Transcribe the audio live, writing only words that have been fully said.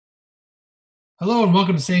Hello and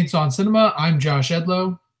welcome to Saints on Cinema. I'm Josh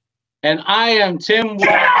Edlow. And I am Tim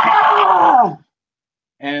White.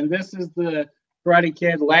 And this is the Karate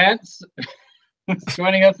Kid Lance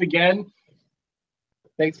joining us again.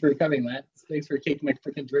 Thanks for coming, Lance. Thanks for taking my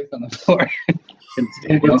freaking drink on the floor.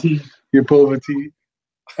 Your boba tea.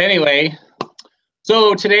 Anyway,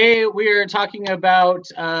 so today we are talking about,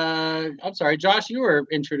 I'm sorry, Josh, you were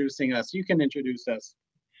introducing us. You can introduce us,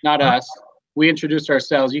 not us. We introduced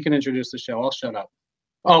ourselves. You can introduce the show. I'll shut up.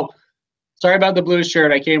 Oh, sorry about the blue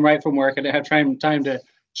shirt. I came right from work. I didn't have time to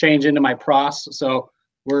change into my pros, so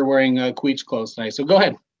we're wearing Queech clothes tonight. So go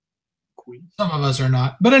ahead. Some of us are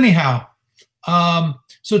not. But anyhow,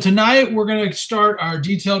 so tonight we're going to start our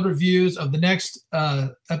detailed reviews of the next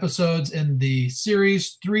episodes in the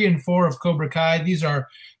series 3 and 4 of Cobra Kai. These are,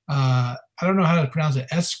 I don't know how to pronounce it,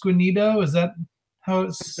 Esquinido? Is that how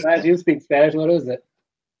it's? As you speak Spanish, what is it?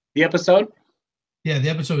 The episode? Yeah, the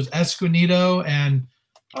episode is Esquinido and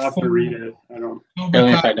I'll have to read it. I don't.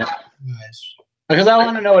 Cobra Kai. Because I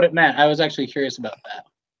want to know what it meant. I was actually curious about that.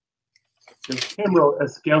 Tim wrote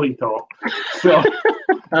Esqueleto. So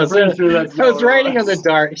I was writing in the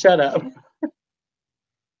dark. Shut up.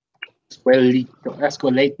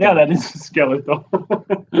 Esqueleto. Yeah, that is a skeleton.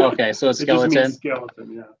 Okay, so a skeleton.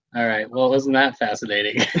 Skeleton, yeah. All right. Well, wasn't that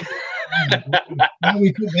fascinating? Well,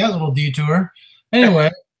 we took that little detour.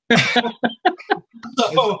 Anyway.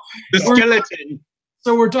 The skeleton.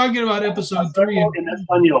 So we're talking about episode 3 and in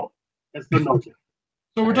Espanol.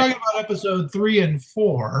 So we're talking about episode 3 and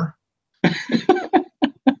 4.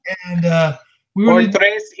 And we were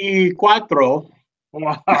tres y cuatro.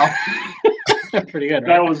 Wow. Pretty good, right?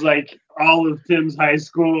 That was like all of Tim's high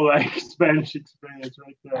school Spanish experience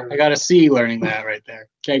right there. I got a C learning that right there.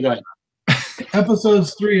 Okay, go ahead.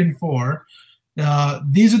 Episodes 3 and 4.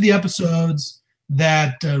 These are the episodes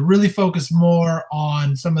that really focus more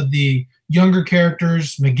on some of the younger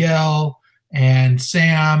characters, Miguel and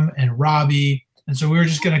Sam and Robbie. And so we were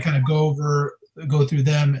just going to kind of go through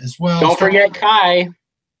them as well. Don't forget Kai.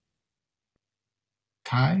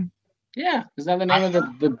 Kai? Yeah. Is that the name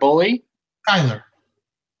of the bully? Kyler.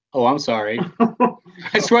 Oh, I'm sorry.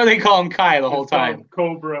 I swear they call him Kai the whole time.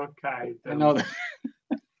 Cobra Kai. I know that.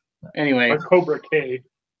 Anyway. Or Cobra K.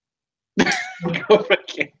 Cobra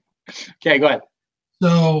K. Okay, go ahead.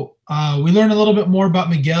 So we learned a little bit more about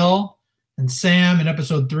Miguel and Sam in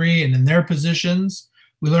episode 3 and in their positions.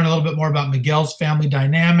 We learn a little bit more about Miguel's family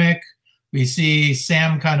dynamic. We see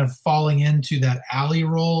Sam kind of falling into that alley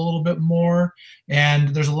role a little bit more. And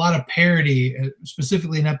there's a lot of parody,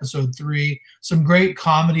 specifically in episode 3. Some great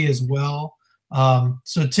comedy as well.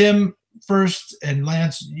 So Tim first, and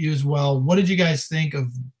Lance, you as well. What did you guys think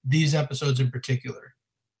of these episodes in particular?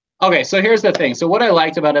 Okay, so here's the thing. So what I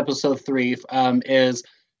liked about episode 3 is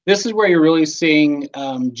this is where you're really seeing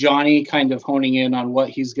Johnny kind of honing in on what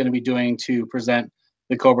he's going to be doing to present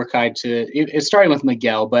the Cobra Kai to. It's starting with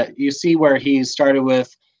Miguel, but you see where he started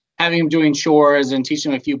with having him doing chores and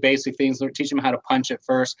teaching him a few basic things, teaching him how to punch at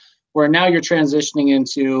first, where now you're transitioning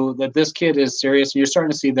into that this kid is serious and you're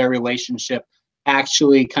starting to see their relationship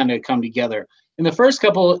actually kind of come together. In the first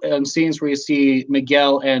couple scenes where you see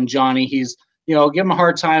Miguel and Johnny, he's give him a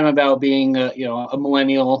hard time about being, a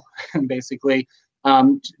millennial, basically.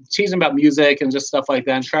 Teasing about music and just stuff like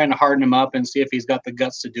that, and trying to harden him up and see if he's got the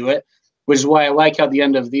guts to do it, which is why I like how the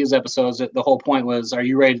end of these episodes, the whole point was, are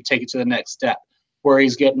you ready to take it to the next step? Where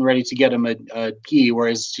he's getting ready to get him a gi, where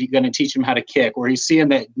he's going to teach him how to kick, where he's seeing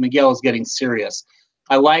that Miguel is getting serious.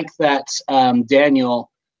 I like that Daniel,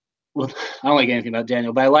 well, I don't like anything about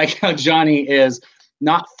Daniel, but I like how Johnny is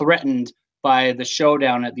not threatened by the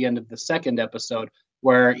showdown at the end of the second episode,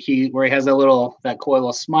 where he has that coy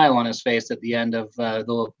little smile on his face at the end of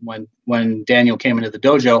when Daniel came into the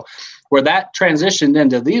dojo, where that transitioned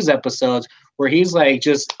into these episodes where he's like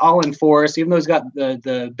just all in force, even though he's got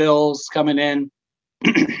the bills coming in.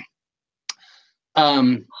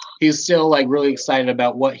 He's still like really excited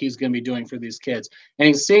about what he's going to be doing for these kids, and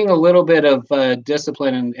he's seeing a little bit of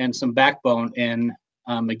discipline and some backbone in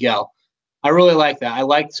Miguel. I really like that. I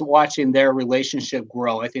liked watching their relationship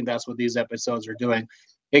grow. I think that's what these episodes are doing.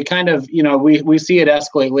 It kind of, we see it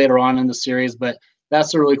escalate later on in the series, but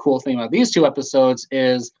that's the really cool thing about these two episodes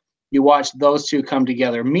is you watch those two come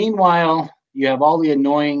together. Meanwhile, you have all the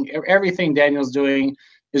everything Daniel's doing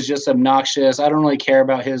is just obnoxious. I don't really care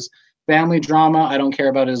about his family drama. I don't care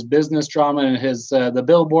about his business drama and his the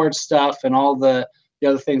billboard stuff and all the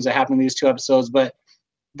other things that happen in these two episodes. But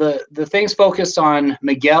the things focused on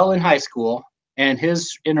Miguel in high school and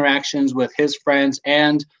his interactions with his friends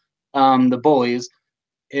and the bullies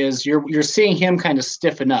is you're seeing him kind of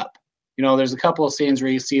stiffen up. There's a couple of scenes where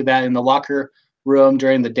you see that in the locker room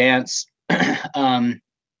during the dance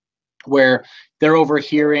where they're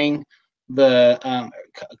overhearing the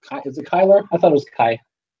is it Kyler? I thought it was Kai.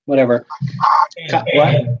 Whatever.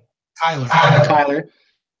 What? Kyler.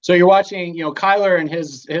 So you're watching, Kyler and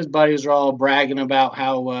his buddies are all bragging about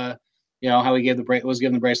how how he was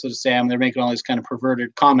giving the bracelet to Sam. They're making all these kind of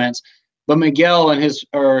perverted comments. But Miguel and his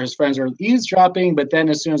friends are eavesdropping, but then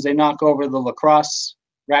as soon as they knock over the lacrosse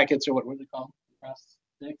rackets, or what were they called? Lacrosse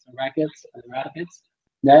sticks or rackets?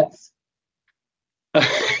 Nets.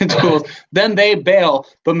 Tools. Then they bail,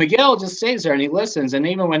 but Miguel just stays there and he listens. And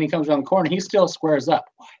even when he comes around the corner, he still squares up.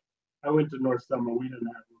 I went to North Summer. We didn't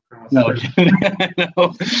have lacrosse.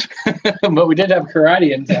 No, but we did have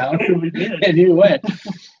karate in town. We did, and you went.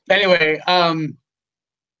 Anyway,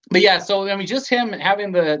 but yeah. So I mean, just him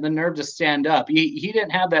having the nerve to stand up. He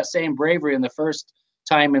didn't have that same bravery in the first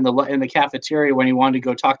time in the cafeteria when he wanted to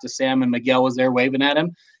go talk to Sam and Miguel was there waving at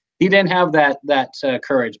him. He didn't have that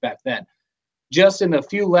courage back then. Just in a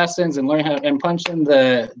few lessons and learning how and punching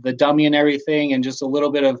the dummy and everything, and just a little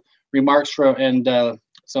bit of remarks from and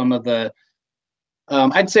some of the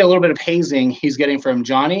I'd say a little bit of hazing he's getting from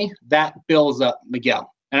Johnny, that builds up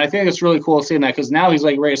Miguel. And I think it's really cool seeing that, because now he's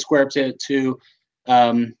like ready to square up to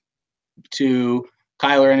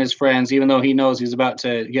Kyler and his friends, even though he knows he's about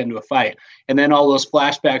to get into a fight. And then all those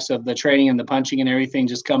flashbacks of the training and the punching and everything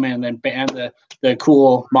just come in, and then bam, the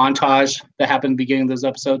cool montage that happened at the beginning of those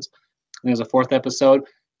episodes. I think it was the 4th episode.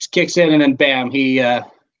 Just kicks in, and then bam, he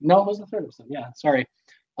no, it was the 3rd episode. Yeah, sorry.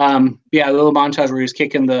 Yeah, a little montage where he's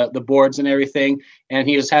kicking the boards and everything, and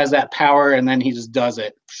he just has that power, and then he just does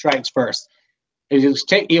it. Strikes first.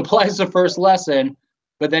 He applies the first lesson,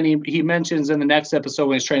 but then he mentions in the next episode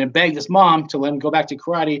when he's trying to beg his mom to let him go back to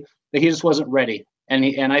karate that he just wasn't ready.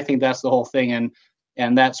 And I think that's the whole thing,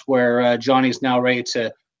 and that's where Johnny's now ready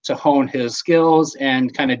to hone his skills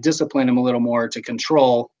and kind of discipline him a little more to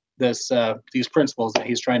control these principles that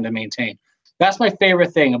he's trying to maintain. That's my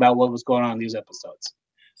favorite thing about what was going on in these episodes.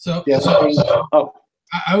 So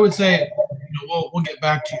I would say, we'll get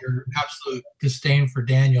back to your absolute disdain for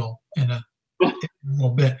Daniel in a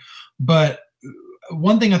little bit. But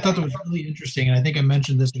one thing I thought that was really interesting, and I think I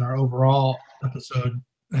mentioned this in our overall episode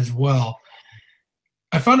as well,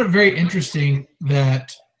 I found it very interesting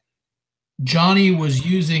that Johnny was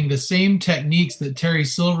using the same techniques that Terry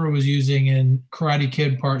Silver was using in Karate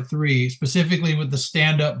Kid Part 3, specifically with the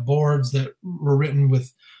stand-up boards that were written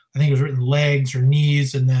with, I think it was written legs or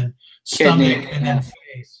knees and then stomach and then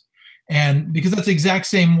face. And because that's the exact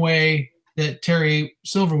same way that Terry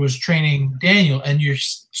Silver was training Daniel. And you're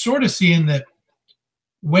sort of seeing that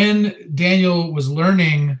when Daniel was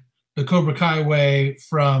learning the Cobra Kai way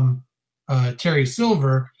from Terry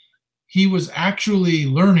Silver, he was actually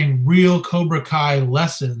learning real Cobra Kai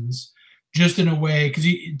lessons, just in a way, because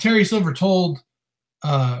Terry Silver told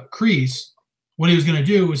Kreese what he was going to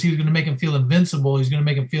do was he was going to make him feel invincible. He's going to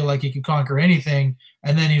make him feel like he could conquer anything,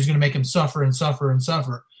 and then he was going to make him suffer and suffer and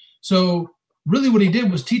suffer. So really what he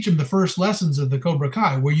did was teach him the first lessons of the Cobra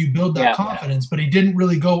Kai, where you build that confidence, but he didn't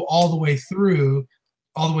really go all the way through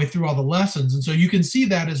all the lessons. And so you can see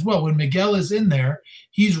that as well. When Miguel is in there,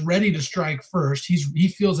 he's ready to strike first. He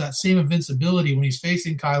feels that same invincibility when he's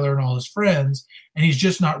facing Kyler and all his friends, and he's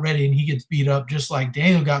just not ready, and he gets beat up just like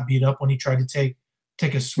Daniel got beat up when he tried to take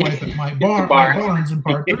a swipe at Mike Barnes in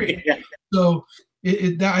Part 3. So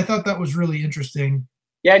I thought that was really interesting.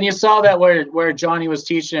 Yeah, and you saw that where Johnny was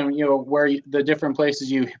teaching him, where the different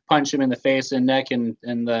places you punch him in the face and neck and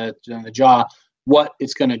the jaw, what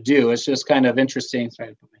it's going to do. It's just kind of interesting. Sorry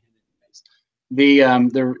to put my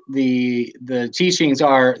hand in the face. The teachings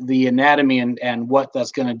are the anatomy and what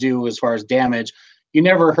that's going to do as far as damage. You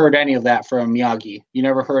never heard any of that from Miyagi. You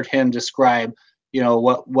never heard him describe,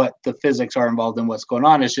 what the physics are involved in what's going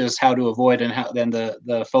on. It's just how to avoid, and how then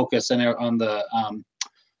the focus and on the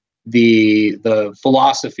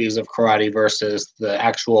philosophies of karate versus the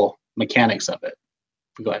actual mechanics of it.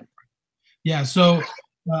 Go ahead. Yeah. So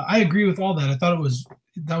I agree with all that. I thought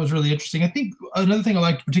that was really interesting. I think another thing I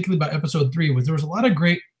liked particularly about episode 3 was there was a lot of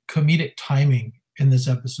great comedic timing in this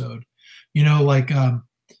episode. Like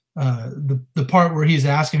the part where he's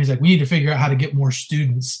asking, he's like, we need to figure out how to get more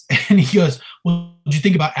students. And he goes, well, did you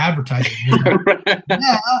think about advertising? Like,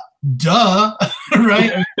 yeah, duh.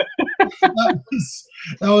 Right.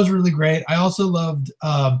 That was really great. I also loved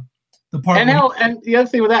the part. And the other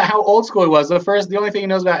thing with that, how old school he was. The only thing he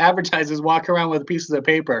knows about advertising is walk around with pieces of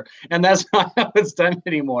paper, and that's not how it's done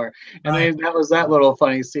anymore. And then that was that little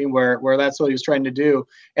funny scene where that's what he was trying to do.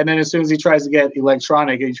 And then as soon as he tries to get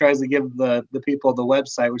electronic, he tries to give the people the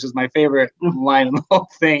website, which is my favorite line in the whole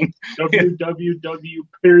thing.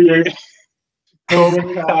 www.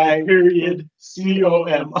 Cobra Kai, period,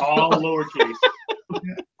 C-O-M. all lowercase.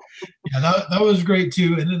 Yeah, that was great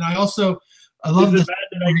too. And then I love Is this. it bad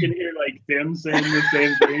that I can hear like Tim saying the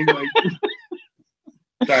same thing? Like,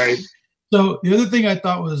 sorry. So the other thing I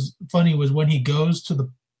thought was funny was when he goes to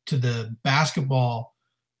the basketball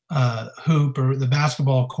hoop or the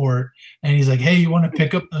basketball court, and he's like, "Hey, you want to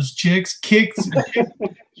pick up those chicks? Kicks,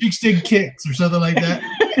 chicks dig kicks, or something like that."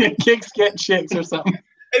 Kicks get chicks or something.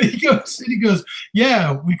 And he goes,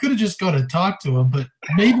 "Yeah, we could have just gone and talked to him, but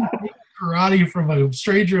maybe karate from a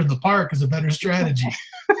stranger in the park is a better strategy."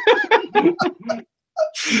 But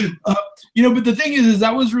the thing is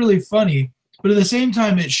that was really funny. But at the same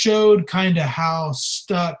time, it showed kind of how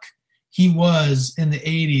stuck he was in the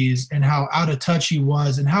 80s and how out of touch he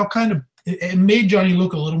was, and how kind of it made Johnny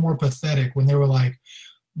look a little more pathetic when they were like,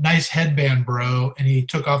 "Nice headband, bro," and he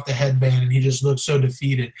took off the headband and he just looked so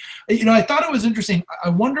defeated. I thought it was interesting. I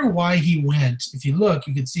wonder why he went. If you look,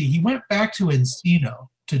 you can see he went back to Encino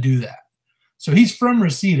to do that. So he's from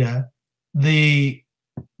Reseda. The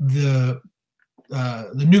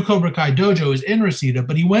new Cobra Kai dojo is in Reseda,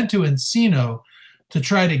 but he went to Encino to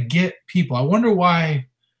try to get people. I wonder why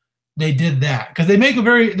they did that, because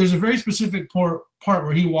there's a very specific part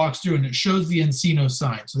where he walks through and it shows the Encino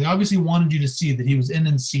sign. So they obviously wanted you to see that he was in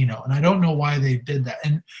Encino, and I don't know why they did that.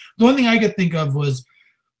 And the only thing I could think of was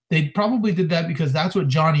they probably did that because that's what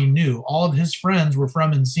Johnny knew. All of his friends were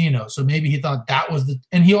from Encino, so maybe he thought that was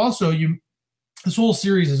and he also this whole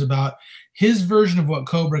series is about his version of what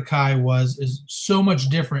Cobra Kai is so much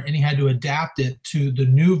different, and he had to adapt it to the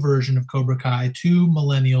new version of Cobra Kai, to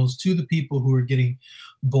millennials, to the people who are getting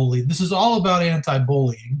bullied. This is all about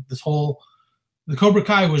anti-bullying. The Cobra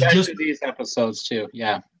Kai was just these episodes too,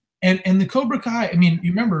 yeah. And the Cobra Kai, I mean,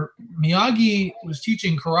 you remember Miyagi was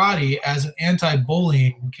teaching karate as an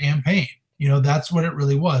anti-bullying campaign. That's what it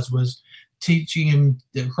really was teaching him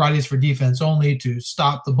that karate is for defense only, to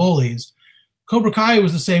stop the bullies. Cobra Kai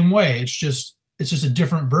was the same way. It's just a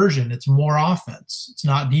different version. It's more offense. It's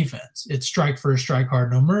not defense. It's strike first, strike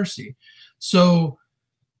hard, no mercy. So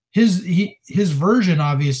his version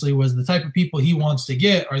obviously was the type of people he wants to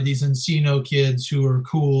get are these Encino kids who are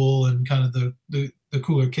cool and kind of the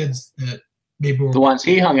cooler kids that maybe were the ones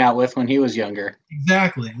he hung out with when he was younger.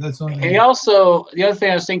 Exactly. That's what he also, the other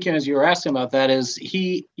thing I was thinking as you were asking about that is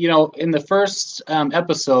he, in the first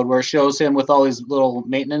episode where it shows him with all these little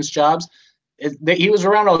maintenance jobs, he was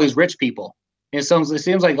around all these rich people. It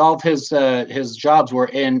seems like all of his jobs were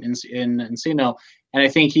in Encino, and I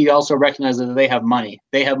think he also recognizes that they have money.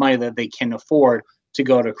 They have money that they can afford to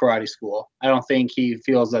go to karate school. I don't think he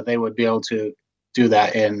feels that they would be able to do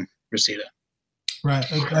that in Reseda. Right.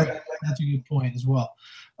 That's a good point as well.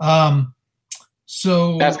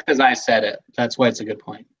 So that's because I said it. That's why it's a good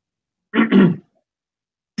point.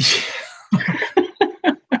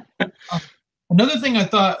 Another thing I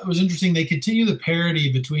thought was interesting, they continue the parody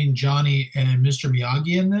between Johnny and Mr.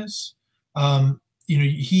 Miyagi in this.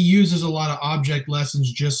 He uses a lot of object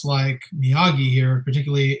lessons just like Miyagi here,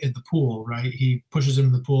 particularly at the pool, right? He pushes him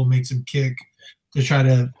in the pool, makes him kick to try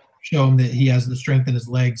to show him that he has the strength in his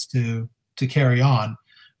legs to carry on.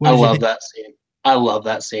 I love that scene. I love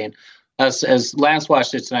that scene. As Lance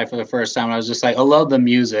watched it tonight for the first time, I was just like, I love the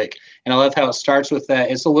music, and I love how it starts with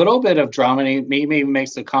that. It's a little bit of drama, and he maybe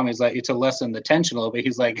makes the comment, he's like, to lessen the tension a little bit.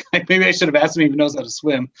 He's like, maybe I should have asked him if he knows how to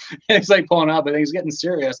swim. And he's like pulling up, but then he's getting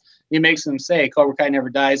serious. He makes him say, Cobra Kai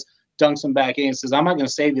never dies, dunks him back in, and says, I'm not going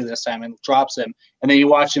to save you this time, and drops him. And then you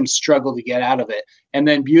watch him struggle to get out of it. And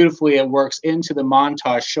then beautifully it works into the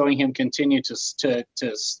montage, showing him continue to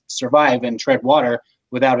survive and tread water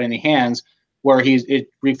without any hands, where it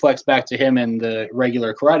reflects back to him in the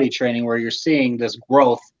regular karate training, where you're seeing this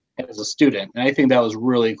growth as a student. And I think that was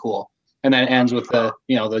really cool. And then it ends with the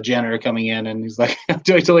janitor coming in, and he's like, I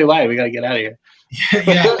totally lied. We got to get out of here.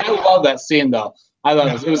 Yeah. I love that scene, though. I love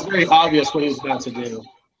it. It was very obvious what he was about to do.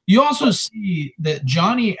 You also see that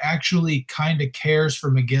Johnny actually kind of cares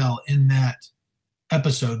for Miguel in that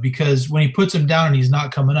episode, because when he puts him down and he's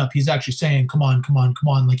not coming up, he's actually saying, come on, come on, come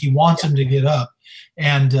on. Like he wants him to get up.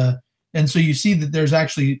 And so you see that there's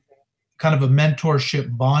actually kind of a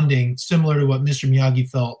mentorship bonding similar to what Mr. Miyagi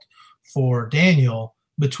felt for Daniel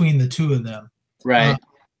between the two of them. Right.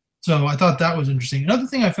 So I thought that was interesting. Another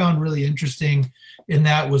thing I found really interesting in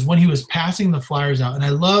that was when he was passing the flyers out. And I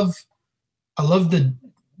love the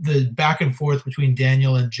back and forth between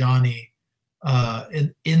Daniel and Johnny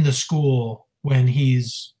in the school when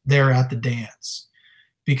he's there at the dance.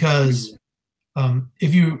 Because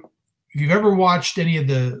if you've ever watched any of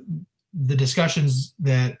the discussions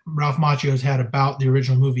that Ralph Macchio's had about the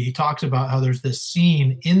original movie, he talks about how there's this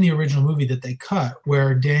scene in the original movie that they cut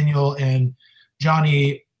where Daniel and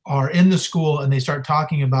Johnny are in the school, and they start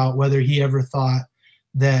talking about whether he ever thought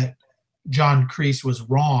that John Kreese was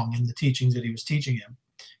wrong in the teachings that he was teaching him.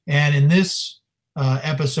 And in this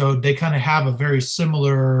episode, they kind of have a very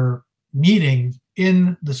similar meeting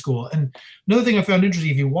in the school. And another thing I found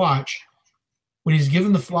interesting, if you watch, when he's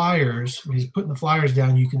given the flyers, when he's putting the flyers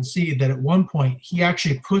down, you can see that at one point he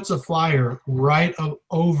actually puts a flyer right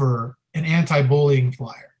over an anti-bullying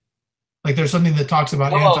flyer. Like there's something that talks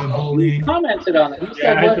about anti-bullying. He commented on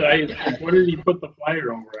it. What did he put the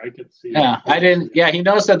flyer over? I could see. Yeah, I didn't. Yeah, he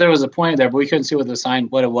noticed that there was a point there, but we couldn't see what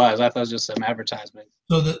it was. I thought it was just some advertisement.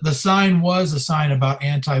 So the sign was a sign about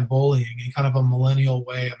anti-bullying and kind of a millennial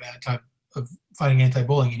way of fighting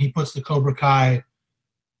anti-bullying. And he puts the Cobra Kai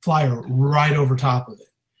flyer right over top of it.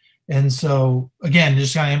 And so again,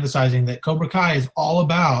 just kind of emphasizing that Cobra Kai is all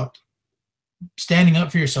about standing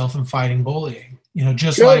up for yourself and fighting bullying. You know,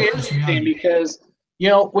 just really like interesting because, you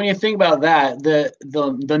know, when you think about that,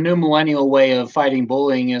 the new millennial way of fighting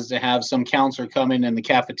bullying is to have some counselor come in the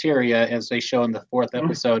cafeteria, as they show in the 4th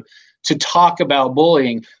episode, to talk about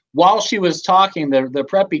bullying. While she was talking, the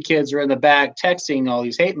preppy kids are in the back texting all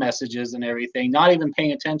these hate messages and everything, not even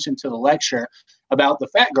paying attention to the lecture about the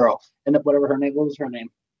fat girl and whatever her name. What was her name?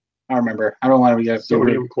 I don't remember. I don't want to get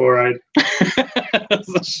sodium chloride.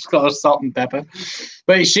 She's called salt and pepper.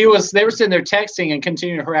 But they were sitting there texting and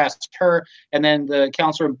continuing to harass her. And then the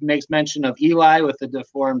counselor makes mention of Eli with the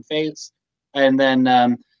deformed face. And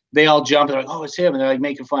then they all jump and they're like, oh, it's him. And they're like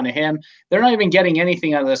making fun of him. They're not even getting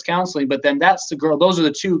anything out of this counseling. But then that's the girl. Those are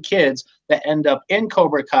the 2 kids that end up in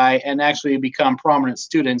Cobra Kai and actually become prominent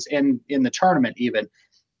students in the tournament even.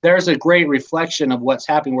 There's a great reflection of what's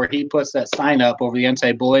happening where he puts that sign up over the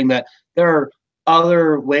anti-bullying, that there are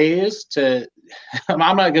other ways to – I'm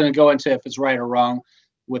not going to go into if it's right or wrong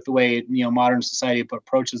with the way, you know, modern society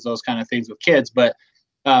approaches those kind of things with kids. But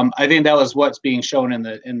I think that was what's being shown in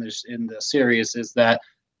the series, is that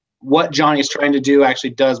what Johnny's trying to do actually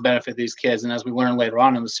does benefit these kids. And as we learn later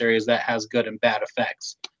on in the series, that has good and bad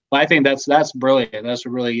effects. But I think that's brilliant. That's a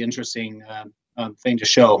really interesting thing to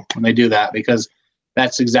show when they do that, because –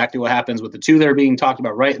 that's exactly what happens with the 2 that are being talked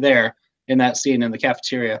about right there in that scene in the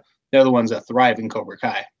cafeteria. They're the ones that thrive in Cobra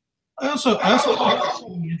Kai. I also thought it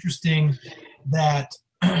was interesting that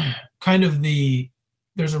kind of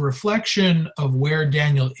there's a reflection of where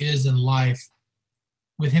Daniel is in life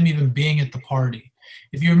with him even being at the party.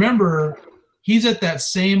 If you remember, he's at that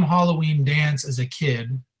same Halloween dance as a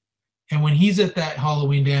kid. And when he's at that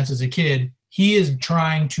Halloween dance as a kid, he is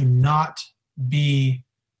trying to not be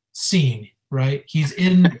seen. Right? He's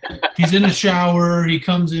in a shower, he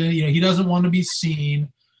comes in, you know, he doesn't want to be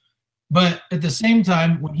seen. But at the same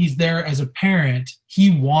time, when he's there as a parent, he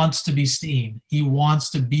wants to be seen. He wants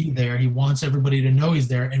to be there. He wants everybody to know he's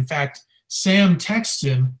there. In fact, Sam texts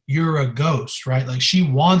him, "You're a ghost," right? Like she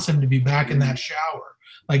wants him to be back in that shower,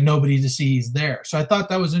 like nobody to see he's there. So I thought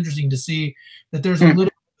that was interesting to see that there's a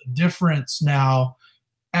little difference now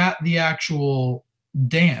at the actual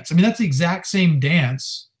dance. I mean, that's the exact same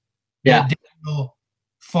dance. Yeah. Daniel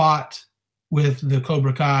fought with the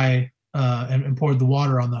Cobra Kai and poured the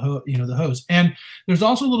water on the hose. And there's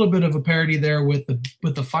also a little bit of a parody there with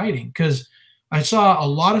the fighting, because I saw a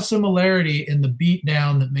lot of similarity in the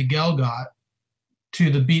beatdown that Miguel got to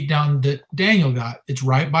the beatdown that Daniel got. It's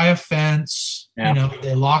right by a fence. Yeah. You know,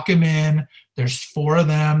 they lock him in. There's 4 of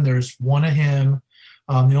them. There's 1 of him.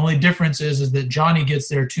 The only difference is that Johnny gets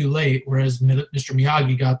there too late, whereas Mr.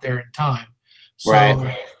 Miyagi got there in time. So,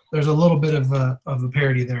 right. There's a little bit of a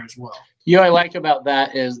parody there as well. You know what I like about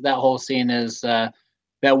that is that whole scene is that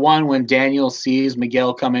one when Daniel sees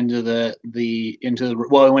Miguel come into the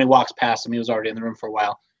when he walks past him, he was already in the room for a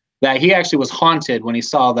while. That he actually was haunted when he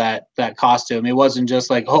saw that costume. It wasn't just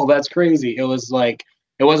like, oh, that's crazy. It was like,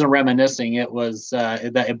 it wasn't reminiscing. It was that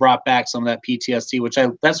it brought back some of that PTSD, which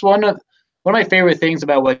that's one of my favorite things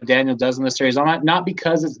about what Daniel does in this series. Not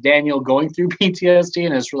because it's Daniel going through PTSD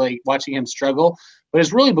and it's really watching him struggle, but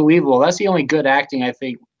it's really believable. That's the only good acting, I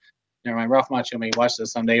think. Never mind, Ralph Macchio may watch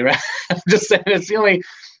this someday, right? I'm just saying, it's the only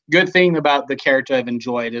good thing about the character I've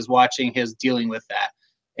enjoyed is watching his dealing with that,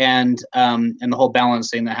 and the whole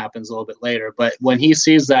balancing that happens a little bit later. But when he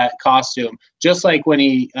sees that costume, just like when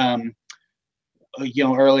he,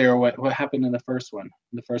 earlier, what happened in the first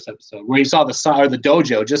episode, where he saw the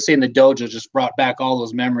dojo, just seeing the dojo just brought back all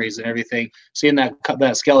those memories and everything. Seeing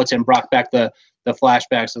that skeleton brought back the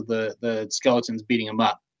flashbacks of the skeletons beating him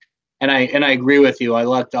up. And I agree with you. I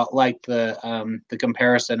liked the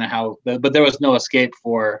comparison of but there was no escape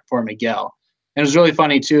for Miguel. And it was really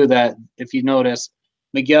funny too that if you notice,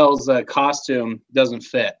 Miguel's costume doesn't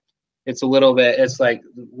fit. it's a little bit, it's like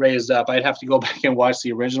raised up. I'd have to go back and watch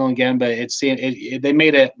the original again, but they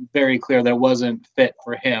made it very clear that it wasn't fit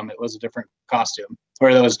for him. It was a different costume,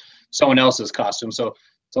 or that was someone else's costume. So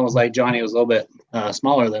it's almost like Johnny was a little bit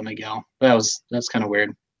smaller than Miguel. That's kind of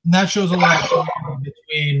weird. And that shows a lot of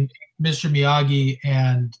between Mr. Miyagi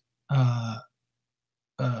and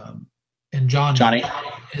Johnny,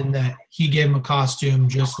 in that he gave him a costume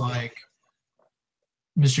just like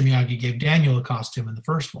Mr. Miyagi gave Daniel a costume in the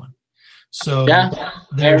first one. So yeah,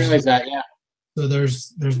 I realize that. Yeah. So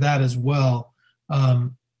there's that as well.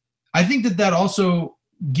 I think that also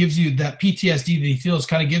gives you that PTSD that he feels,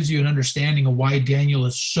 kind of gives you an understanding of why Daniel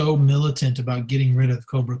is so militant about getting rid of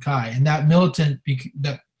Cobra Kai, and that militance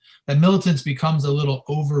becomes a little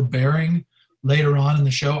overbearing later on in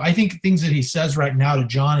the show. I think things that he says right now to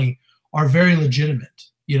Johnny are very legitimate.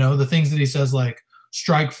 You know, the things that he says, like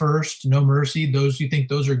strike first, no mercy, you think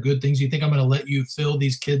those are good things. You think I'm going to let you fill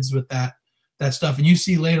these kids with that stuff. And you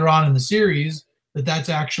see later on in the series that that's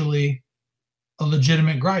actually a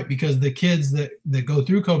legitimate gripe, because the kids that go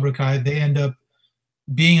through Cobra Kai, they end up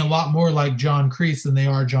being a lot more like John Kreese than they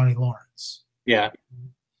are Johnny Lawrence. Yeah.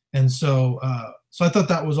 And so I thought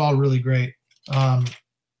that was all really great.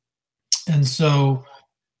 And so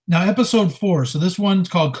now episode 4. So this one's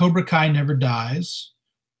called Cobra Kai Never Dies.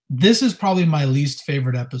 This is probably my least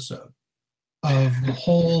favorite episode of the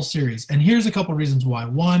whole series. And here's a couple reasons why.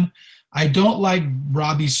 One, I don't like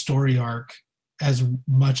Robbie's story arc as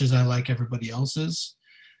much as I like everybody else's.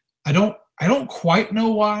 I don't quite know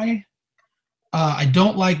why. I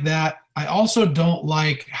don't like that. I also don't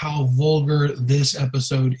like how vulgar this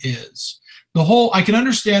episode is. I can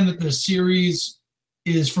understand that the series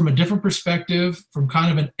is from a different perspective, from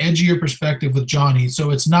kind of an edgier perspective with Johnny. So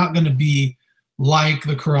it's not going to be like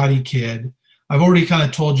the Karate Kid. I've already kind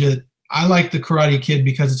of told you that I like the Karate Kid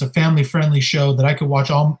because it's a family-friendly show that I could watch.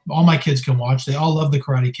 All my kids can watch. They all love the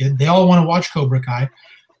Karate Kid. They all want to watch Cobra Kai.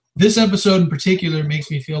 This episode in particular makes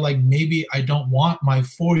me feel like maybe I don't want my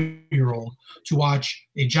 4-year-old to watch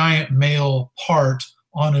a giant male part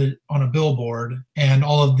on a billboard, and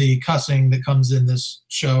all of the cussing that comes in this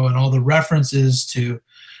show and all the references to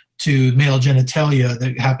male genitalia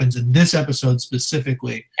that happens in this episode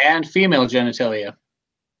specifically. And female genitalia.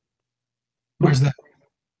 Where's that?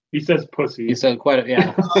 He says pussy. He said quite a,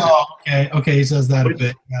 yeah. Oh, okay. He says that a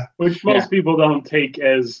bit. Yeah. Which most people don't take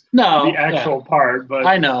as the actual part, but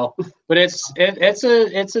I know. But it's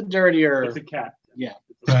a dirtier. It's a cat. Yeah.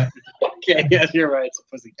 Right. Okay. Yes, you're right. It's a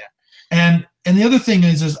pussy cat. And the other thing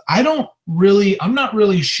is I'm not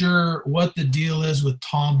really sure what the deal is with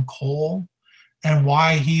Tom Cole and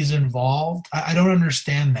why he's involved. I don't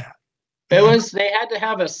understand that. They had to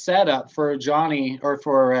have a setup for Johnny or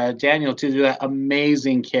for Daniel to do that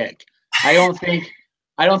amazing kick. I don't think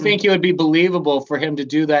it would be believable for him to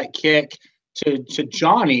do that kick to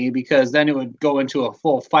Johnny, because then it would go into a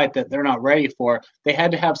full fight that they're not ready for. They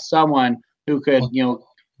had to have someone who could,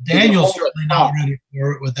 Daniel's certainly not ready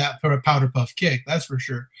for it with that powder puff kick. That's for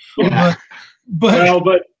sure. Yeah.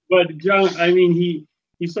 But John, I mean, he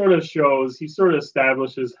sort of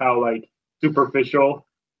establishes how like superficial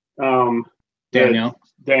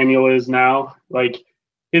Daniel is now. Like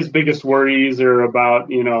his biggest worries are about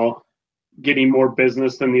getting more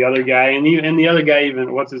business than the other guy, and the other guy,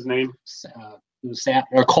 even what's his name, Sam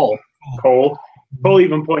or Cole. Cole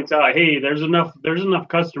even points out, hey, there's enough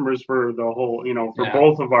customers for the whole,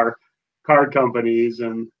 both of our card companies,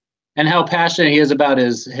 and how passionate he is about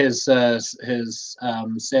his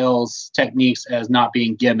sales techniques as not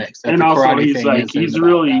being gimmicks. And also he's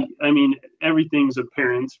really, I mean, everything's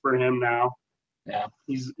appearance for him now. Yeah.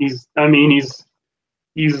 He's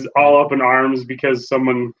all up in arms because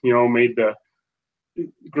someone, made the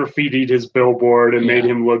graffitied his billboard and made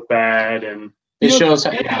him look bad, and it shows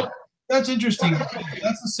how, That's interesting.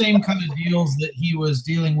 That's the same kind of deals that he was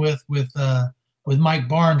dealing with Mike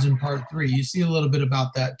Barnes in part 3. You see a little bit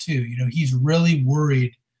about that too. He's really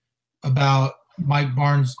worried about Mike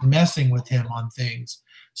Barnes messing with him on things,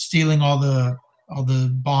 stealing all the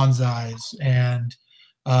bonsais, and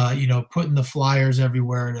putting the flyers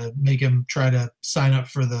everywhere to make him try to sign up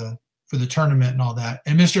for the tournament and all that.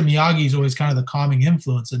 And Mr. Miyagi is always kind of the calming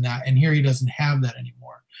influence in that, and here he doesn't have that anymore.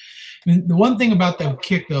 I mean, the one thing about the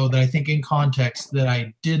kick, though, that I think in context that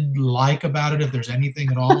I did like about it, if there's anything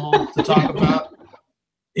at all to talk about,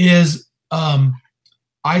 is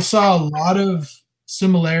I saw a lot of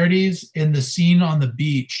similarities in the scene on the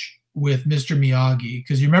beach with Mr. Miyagi.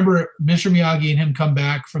 Because you remember Mr. Miyagi and him come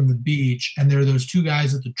back from the beach, and there are those two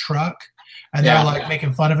guys at the truck, and they're like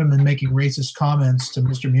making fun of him and making racist comments to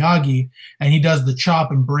Mr. Miyagi, and he does the chop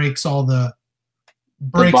and breaks all the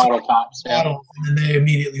breaks bottle tops, yeah. bottles, and then they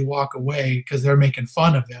immediately walk away because they're making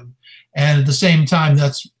fun of him. And at the same time,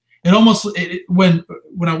 when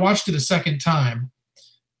I watched it a second time,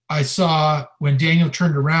 I saw when Daniel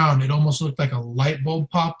turned around, it almost looked like a light bulb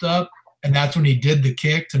popped up, and that's when he did the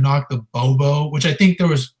kick to knock the Bobo, which I think there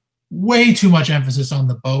was way too much emphasis on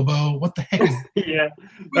the Bobo. What the heck is Yeah,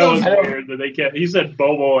 that was weird that they kept. He said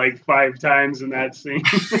Bobo like 5 times in that scene.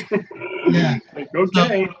 Yeah. Like,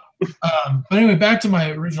 okay. But anyway, back to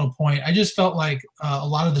my original point. I just felt like a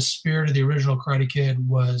lot of the spirit of the original Karate Kid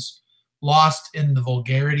was lost in the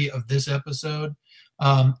vulgarity of this episode.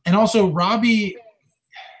 And also, Robbie,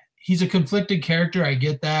 he's a conflicted character. I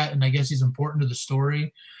get that, and I guess he's important to the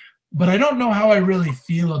story. But I don't know how I really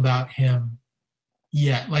feel about him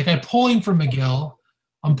yet. Like, I'm pulling for Miguel.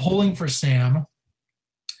 I'm pulling for Sam.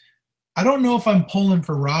 I don't know if I'm pulling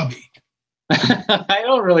for Robbie. I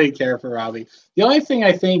don't really care for Robbie. The only thing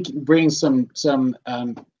I think brings some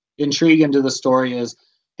intrigue into the story is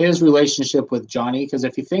his relationship with Johnny. Because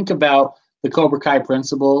if you think about the Cobra Kai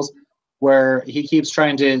principles, where he keeps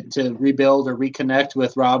trying to rebuild or reconnect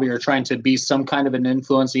with Robbie, or trying to be some kind of an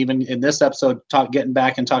influence, even in this episode, getting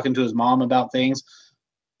back and talking to his mom about things,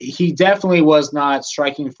 he definitely was not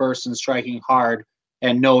striking first and striking hard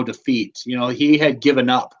and no defeat. You know, he had given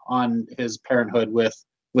up on his parenthood with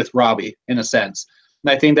Robbie, in a sense.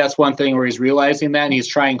 And I think that's one thing where he's realizing that, and he's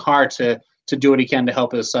trying hard to do what he can to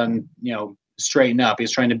help his son, you know, straighten up.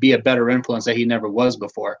 He's trying to be a better influence that he never was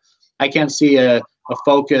before. I can't see a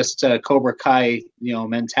focused Cobra Kai, you know,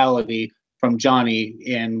 mentality from Johnny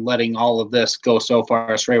in letting all of this go so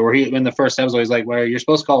far astray, where he, in the first episode, he's like, well, you're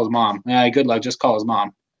supposed to call his mom. Good luck, just call his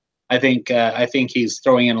mom. I think he's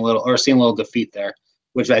throwing in a little, or seeing a little defeat there,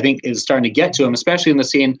 which I think is starting to get to him, especially in the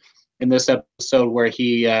scene in this episode where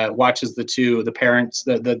he watches the parents,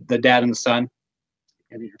 the dad and the son,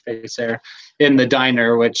 maybe your face there, in the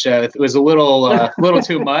diner, which was a little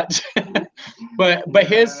too much. but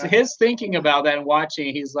his thinking about that and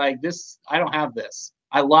watching, he's like, this, I don't have this.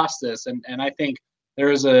 I lost this. And I think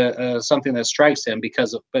there is something that strikes him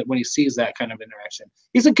but when he sees that kind of interaction,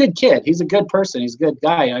 he's a good kid. He's a good person. He's a good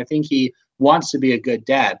guy. And I think he wants to be a good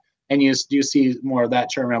dad. And you do see more of that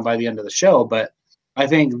turn around by the end of the show. But I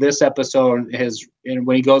think this episode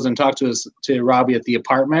when he goes and talks to Robbie at the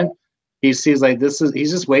apartment, he sees like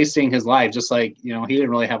he's just wasting his life. Just like, you know, he didn't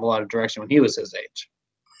really have a lot of direction when he was his age.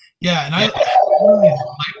 Yeah, and I really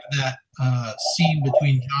liked that scene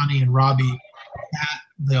between Johnny and Robbie at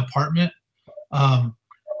the apartment.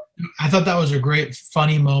 I thought that was a great,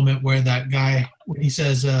 funny moment where that guy, when he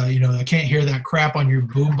says, you know, I can't hear that crap on your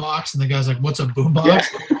boombox, and the guy's like, what's a boombox?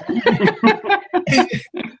 Yeah.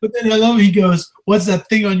 But then I love he goes, what's that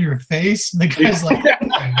thing on your face? And the guy's like,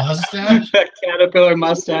 a mustache. A caterpillar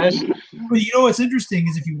mustache. But you know what's interesting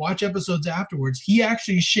is if you watch episodes afterwards, he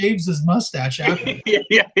actually shaves his mustache after.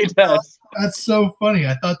 Yeah, he does. That's so funny.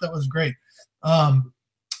 I thought that was great.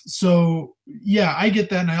 So yeah, I get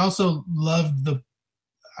that. And I also loved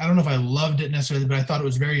I don't know if I loved it necessarily, but I thought it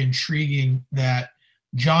was very intriguing that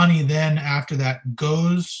Johnny then after that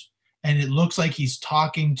goes, and it looks like he's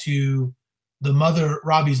talking to the mother,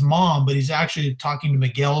 Robbie's mom, but he's actually talking to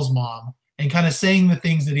Miguel's mom and kind of saying the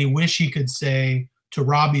things that he wish he could say to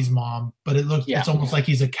Robbie's mom, but it's almost like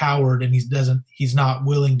he's a coward and he's not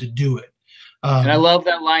willing to do it. And I love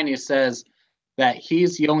that line. He says that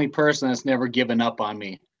he's the only person that's never given up on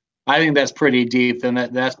me. I think that's pretty deep, and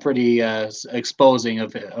that's pretty exposing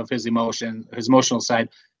of his emotional side.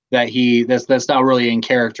 That's not really in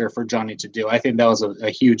character for Johnny to do. I think that was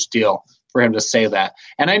a huge deal for him to say that.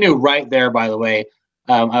 And I knew right there, by the way,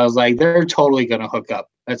 I was like, they're totally going to hook up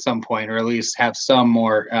at some point, or at least have some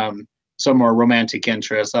more romantic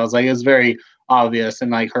interest. I was like, it's very obvious,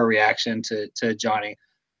 and like her reaction to Johnny.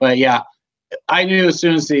 But yeah, I knew as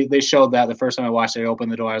soon as they showed that the first time I watched it, I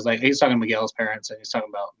opened the door. I was like, he's talking to Miguel's parents, and he's talking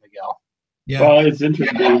about Miguel. Yeah. Well, it's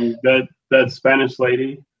interesting that Spanish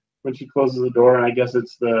lady, when she closes the door, and I guess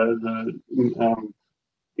it's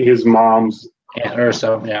his mom's aunt or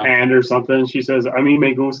so, yeah, aunt or something. She says, "A mí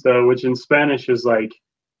me gusta," which in Spanish is like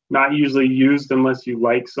not usually used unless you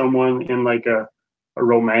like someone in like a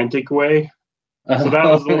romantic way. So that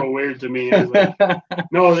was a little weird to me. I was like,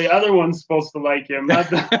 no, the other one's supposed to like him, not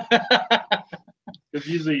because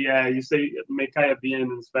usually, yeah, you say "me cae bien"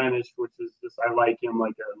 in Spanish, which is just I like him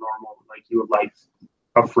like a normal, like you would like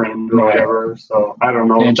a friend or whatever. So I don't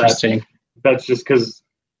know. Interesting. If that's just because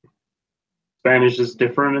Spanish is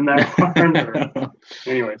different in that part.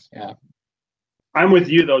 Anyways, yeah, I'm with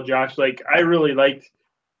you though, Josh. Like I really liked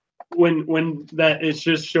when that it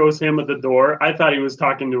just shows him at the door. I thought he was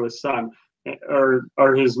talking to his son or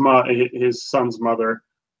his son's mother.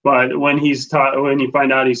 But when when you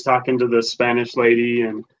find out he's talking to the Spanish lady,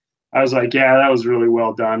 and I was like, yeah, that was really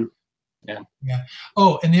well done. Yeah. Yeah.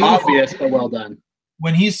 Oh, and the obvious, but well done.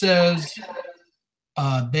 When he says he's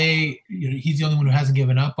the only one who hasn't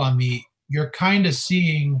given up on me, you're kind of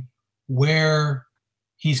seeing where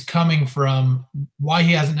he's coming from, why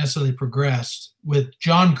he hasn't necessarily progressed. With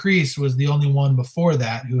John Kreese was the only one before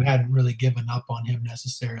that who hadn't really given up on him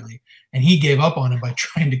necessarily, and he gave up on him by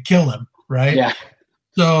trying to kill him, right? Yeah.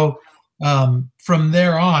 So from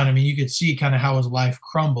there on, I mean, you could see kind of how his life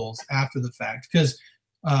crumbles after the fact, because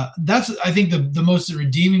that's, I think, the most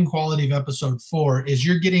redeeming quality of episode 4 is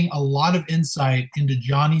you're getting a lot of insight into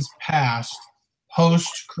Johnny's past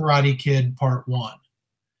post Karate Kid Part 1.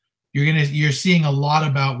 You're seeing a lot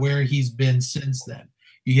about where he's been since then.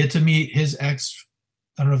 You get to meet his ex,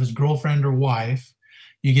 I don't know if his girlfriend or wife.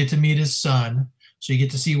 You get to meet his son, so you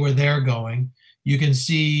get to see where they're going. You can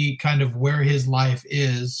see kind of where his life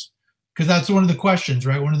is, because that's one of the questions,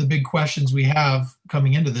 right? One of the big questions we have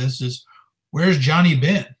coming into this is, where's Johnny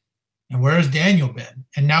been? And where has Daniel been?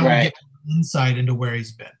 And now we get insight into where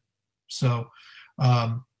he's been. So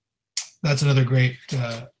that's another great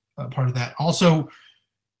part of that. Also,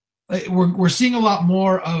 we're seeing a lot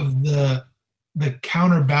more of the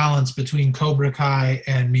counterbalance between Cobra Kai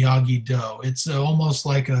and Miyagi-Do. It's almost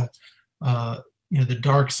like the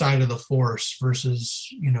dark side of the force versus,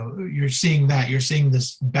 you're seeing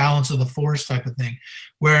this balance of the force type of thing.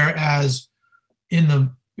 Whereas in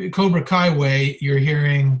the Cobra Kai way, you're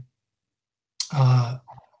hearing,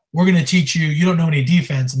 we're going to teach you, you don't know any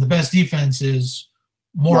defense, and the best defense is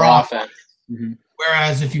more offense. Mm-hmm.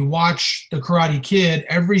 Whereas if you watch The Karate Kid,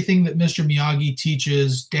 everything that Mr. Miyagi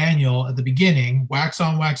teaches Daniel at the beginning, wax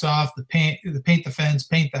on, wax off, paint the fence,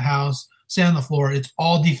 paint the house, stand on the floor, it's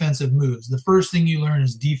all defensive moves. The first thing you learn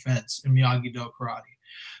is defense in Miyagi-Do karate.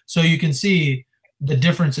 So you can see the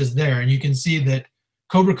differences there, and you can see that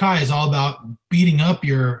Cobra Kai is all about beating up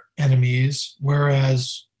your enemies,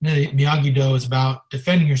 whereas Miyagi-Do is about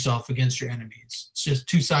defending yourself against your enemies. It's just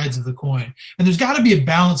two sides of the coin. And there's got to be a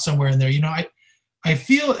balance somewhere in there. I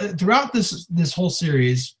feel throughout this whole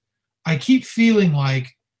series, I keep feeling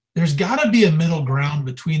like there's got to be a middle ground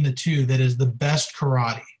between the two that is the best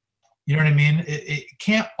karate. You know what I mean? It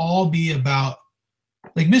can't all be about,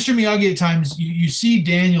 like Mr. Miyagi at times, you see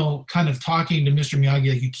Daniel kind of talking to Mr.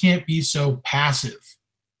 Miyagi like, you can't be so passive,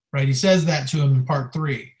 right? He says that to him in Part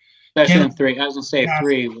 3. Especially in 3. I was going to say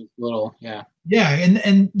 3 was a little, yeah. Yeah,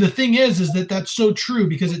 and the thing is that that's so true,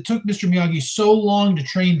 because it took Mr. Miyagi so long to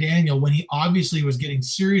train Daniel when he obviously was getting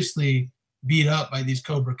seriously beat up by these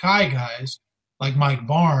Cobra Kai guys like Mike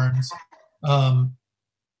Barnes.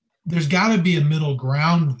 There's got to be a middle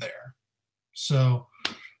ground there. So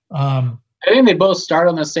I think they both start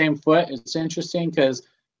on the same foot. It's interesting because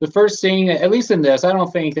the first thing, at least in this, I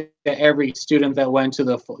don't think that every student that went to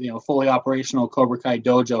the fully operational Cobra Kai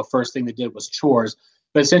dojo, first thing they did was chores.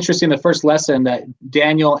 But it's interesting, the first lesson that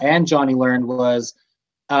Daniel and Johnny learned was,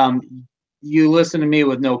 you listen to me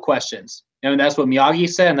with no questions. I mean, that's what Miyagi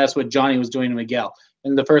said, and that's what Johnny was doing to Miguel.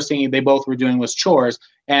 And the first thing they both were doing was chores.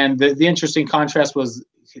 And the interesting contrast was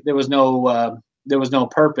there was no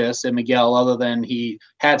purpose in Miguel other than he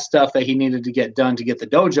had stuff that he needed to get done to get the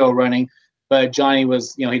dojo running. But Johnny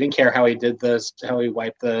was, he didn't care how he did this, how he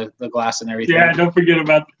wiped the glass and everything. Yeah, don't forget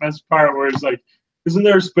about the best part where it's like, isn't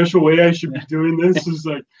there a special way I should be doing this? It's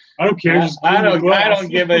like, I don't care. I don't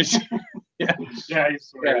give a shit. Yeah,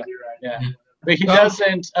 he's right. Yeah, but he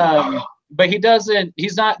doesn't.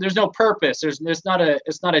 He's not. There's no purpose. It's not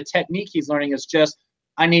a technique he's learning. It's just,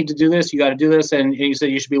 I need to do this. You got to do this. And you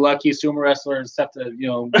said you should be lucky. Sumo wrestlers have to,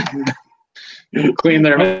 clean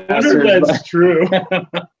their messes. I wonder if that's true.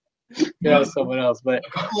 Someone else. But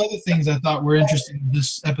a couple other things I thought were interesting in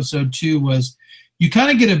this episode too was, you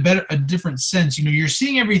kind of get a different sense. You're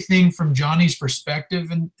seeing everything from Johnny's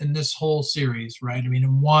perspective in this whole series, right? I mean,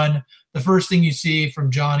 in 1, the first thing you see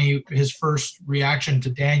from Johnny, his first reaction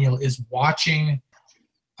to Daniel is watching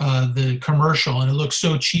the commercial, and it looks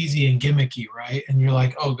so cheesy and gimmicky, right? And you're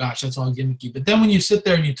like, oh gosh, that's all gimmicky. But then when you sit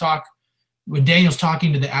there and you talk, when Daniel's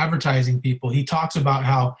talking to the advertising people, he talks about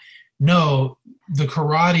how, no, the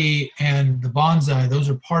karate and the bonsai, those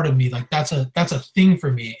are part of me. Like that's a thing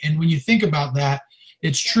for me. And when you think about that,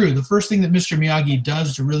 it's true. The first thing that Mr. Miyagi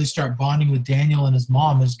does to really start bonding with Daniel and his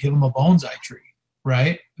mom is give him a bonsai tree,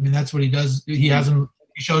 right? I mean, that's what he does. He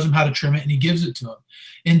shows him how to trim it, and he gives it to him.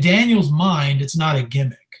 In Daniel's mind, it's not a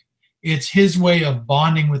gimmick. It's his way of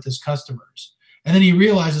bonding with his customers. And then he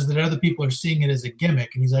realizes that other people are seeing it as a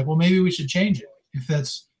gimmick, and he's like, well, maybe we should change it if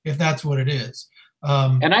that's what it is.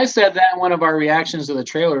 And I said that in one of our reactions to the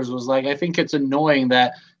trailers was like, I think it's annoying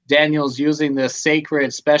that Daniel's using this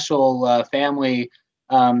sacred, special family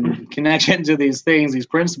connection to these things, these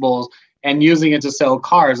principles, and using it to sell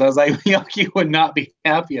cars. I was like, Miyaki would not be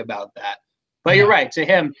happy about that. But you're right. To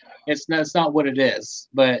him, it's not what it is.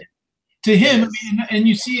 But to him, I mean, and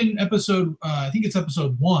you see in episode, I think it's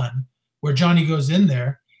episode 1, where Johnny goes in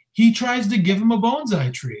there, he tries to give him a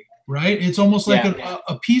bonsai tree, right? It's almost like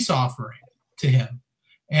a peace offering to him,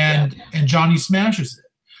 and Johnny smashes it.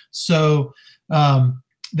 So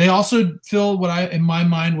they also fill what in my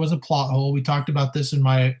mind was a plot hole. We talked about this in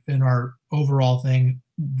our overall thing.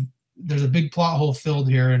 There's a big plot hole filled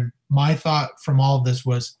here, and my thought from all of this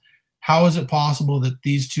was, how is it possible that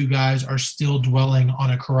these two guys are still dwelling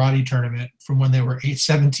on a karate tournament from when they were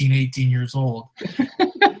 17, 18 years old?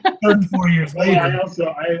 34 years later.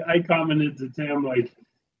 I commented to Tim,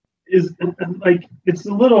 it's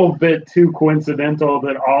a little bit too coincidental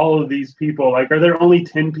that all of these people, are there only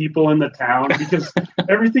 10 people in the town? Because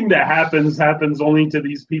everything that happens only to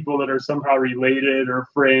these people that are somehow related or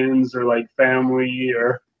friends or family,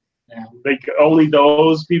 or only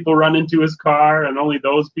those people run into his car, and only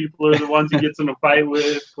those people are the ones he gets in a fight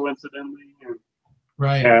with, coincidentally.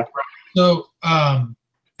 Right. Yeah. So, but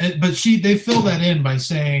they fill that in by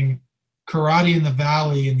saying karate in the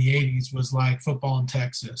Valley in the 80s was like football in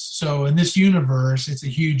Texas. So in this universe, it's a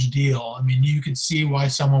huge deal. I mean, you could see why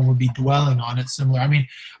someone would be dwelling on it similar. I mean,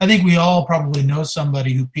 I think we all probably know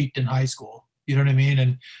somebody who peaked in high school. You know what I mean?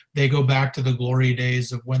 And they go back to the glory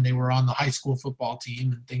days of when they were on the high school football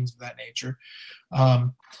team and things of that nature.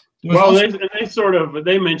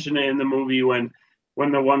 They mention it in the movie when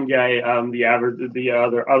the one guy, the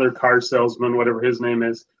other car salesman, whatever his name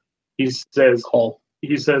is, he says,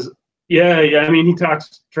 yeah. I mean, he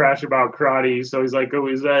talks trash about karate, so he's like, oh,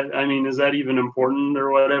 is that even important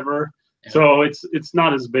or whatever? Yeah. So it's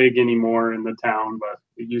not as big anymore in the town, but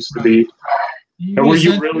it used to be. And were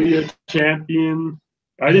you really a champion?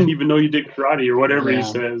 I didn't even know you did karate or whatever he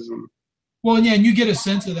says. Well, yeah, and you get a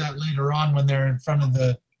sense of that later on when they're in front of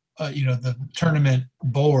the the tournament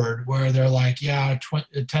board, where they're like,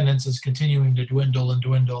 attendance is continuing to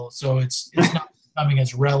dwindle. So it's not becoming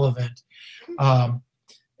as relevant.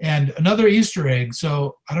 And another Easter egg.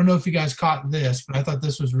 So I don't know if you guys caught this, but I thought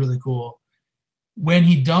this was really cool. When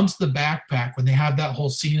he dumps the backpack, when they have that whole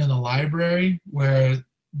scene in the library where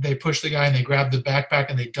they push the guy and they grab the backpack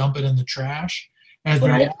and they dump it in the trash, as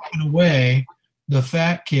they're walking away, the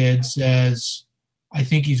fat kid says, I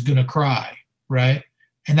think he's going to cry, right?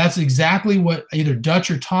 And that's exactly what either Dutch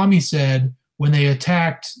or Tommy said when they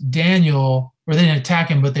attacked Daniel, or they didn't attack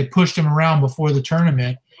him, but they pushed him around before the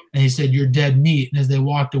tournament, and he said, you're dead meat. And as they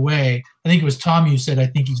walked away, I think it was Tommy who said, I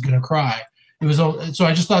think he's going to cry. So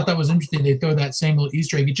I just thought that was interesting. They throw that same little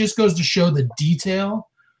Easter egg. It just goes to show the detail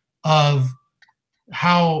of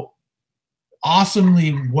how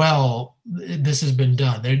awesomely well this has been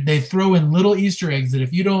done. They throw in little Easter eggs that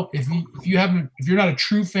if you're not a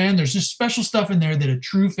true fan, there's just special stuff in there that a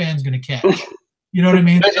true fan's going to catch. You know what I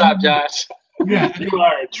mean? Good job, Josh. Yeah, you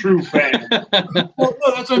are a true fan. Well,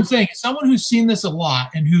 no, that's what I'm saying. Someone who's seen this a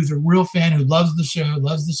lot and who's a real fan, who loves the show,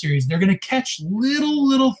 loves the series, they're going to catch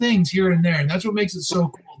little things here and there, and that's what makes it so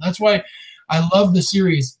cool. That's why I love the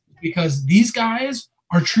series, because these guys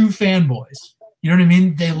are true fanboys. You know what I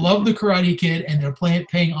mean? They love the Karate Kid, and they're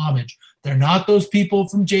paying homage. They're not those people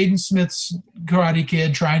from Jaden Smith's Karate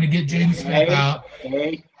Kid trying to get Jaden Smith out.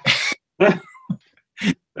 Hey.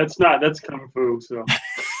 That's Kung Fu, so.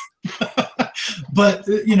 But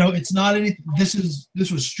it's not anything. This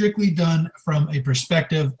was strictly done from a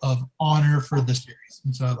perspective of honor for the series,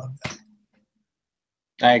 and so I love that.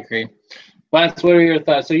 I agree. Lance, what are your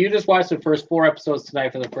thoughts? So you just watched the first 4 episodes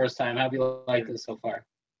tonight for the first time. How have you liked this so far?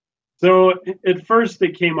 So at first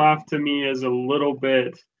it came off to me as a little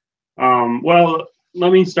bit, well,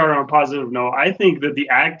 let me start on a positive note. I think that the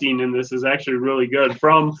acting in this is actually really good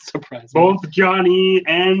from both Johnny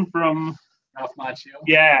and from Ralph Macchio.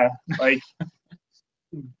 Yeah,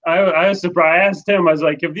 I was surprised. I asked him, I was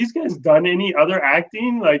like, have these guys done any other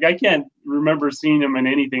acting? I can't remember seeing him in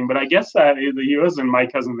anything, but I guess that he was in My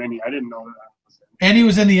Cousin Vinny. I didn't know that. And he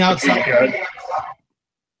was in The Outside.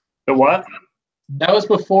 The what? That was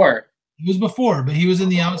before. He was before, but he was in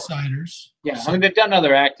The Outsiders. Yeah, so. I mean, they've done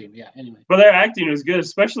other acting. Yeah, anyway. But their acting was good,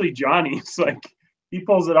 especially Johnny. It's he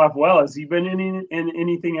pulls it off well. Has he been in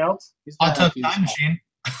anything else? Hot Tub Time Machine.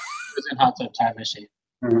 He was in Hot Tub Time Machine.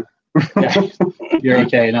 Yeah. You're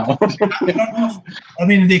okay, no. I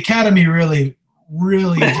mean, the Academy really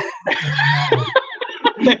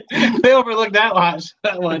they overlooked that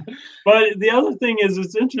one. But the other thing is,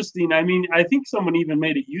 it's interesting. I mean, I think someone even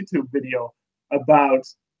made a YouTube video about,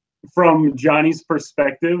 from Johnny's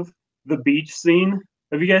perspective, the beach scene.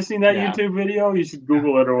 Have you guys seen that Yeah. YouTube video? You should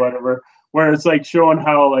Google it or whatever, where it's like showing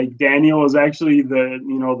how like Daniel was actually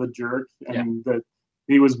the jerk and that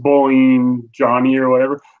he was bullying Johnny or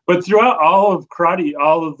whatever. But throughout all of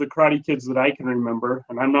the Karate Kids that I can remember,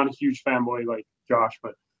 and I'm not a huge fanboy like Josh,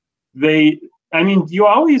 but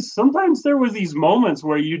sometimes there was these moments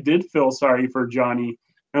where you did feel sorry for Johnny.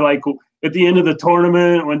 And like at the end of the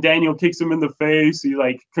tournament, when Daniel kicks him in the face, he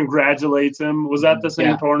like congratulates him. Was that the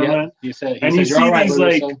same tournament? Yeah. And you see these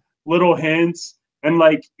like little hints, and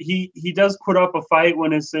like he does put up a fight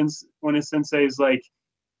when his sensei is like,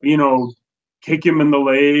 kick him in the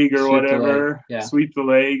leg or whatever, sweep the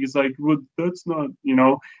leg. It's like, well, that's not,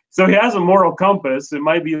 So he has a moral compass. It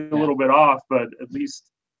might be a little bit off, but at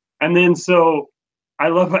least. And then so I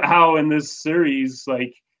love how in this series,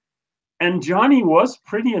 like, and Johnny was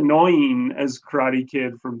pretty annoying as Karate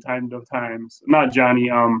Kid from time to time. Not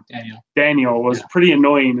Johnny, Daniel was pretty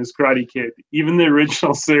annoying as Karate Kid. Even the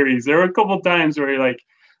original series, there were a couple times where you're like,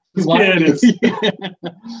 this kid is.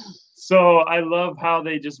 So I love how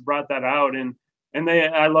they just brought that out, and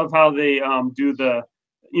I love how they do the,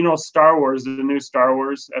 Star Wars, the new Star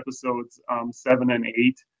Wars episodes 7 and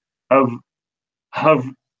 8 of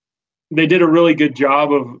they did a really good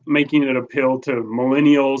job of making it appeal to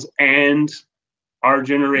millennials and our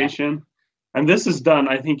generation. And this has done,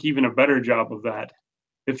 I think, even a better job of that.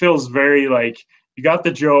 It feels very like you got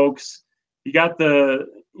the jokes, you got the,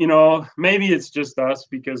 maybe it's just us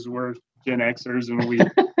because we're Gen Xers and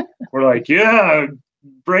we're like, yeah,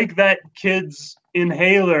 break that kid's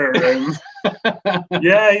inhaler. And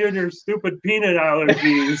yeah, your stupid peanut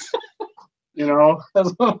allergies.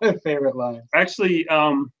 That's one of my favorite lines. Actually,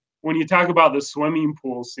 when you talk about the swimming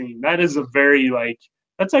pool scene, that is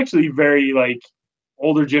that's actually very like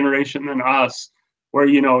older generation than us, where,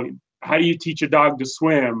 how do you teach a dog to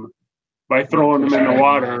swim? By throwing them in the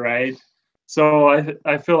water, right? So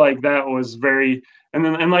I feel like that was very,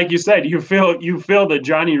 and like you said, you feel that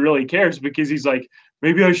Johnny really cares because he's like,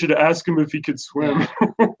 maybe I should ask him if he could swim,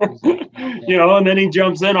 and then he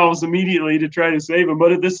jumps in almost immediately to try to save him.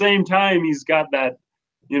 But at the same time, he's got that,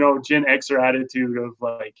 Gen Xer attitude of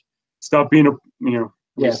like, stop being a,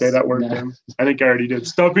 say that word, Tim? I think I already did.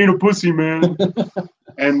 Stop being a pussy, man.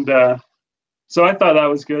 And so I thought that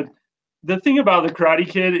was good. The thing about the Karate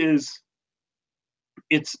Kid is,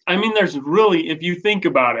 there's really, if you think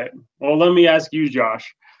about it, well, let me ask you,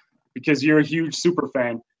 Josh, because you're a huge super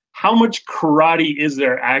fan. How much karate is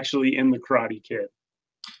there actually in the Karate Kid?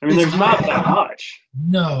 There's not that much.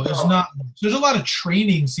 No, it's not. There's a lot of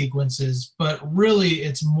training sequences, but really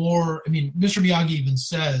it's more, Mr. Miyagi even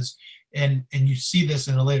says, and you see this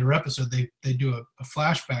in a later episode, they do a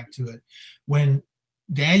flashback to it. When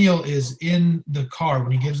Daniel is in the car,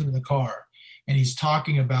 when he gives him the car, and he's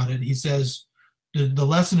talking about it, he says, the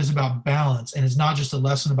lesson is about balance, and it's not just a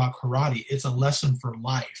lesson about karate, it's a lesson for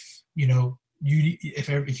life.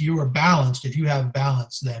 If you are balanced, if you have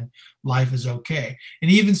balance, then life is okay.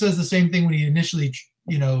 And he even says the same thing when he initially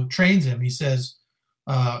trains him. He says,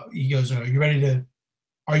 he goes, are you ready to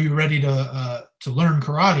learn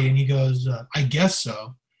karate? And he goes, I guess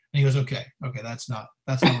so. And he goes, okay, that's not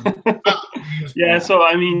yeah. So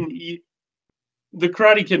the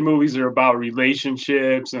Karate Kid movies are about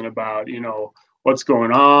relationships and about what's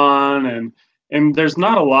going on, and there's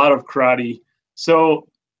not a lot of karate. So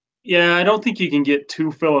yeah, I don't think you can get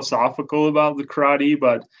too philosophical about the karate,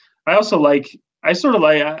 but I also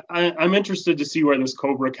I'm interested to see where this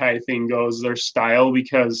Cobra Kai thing goes, their style,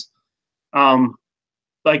 because I've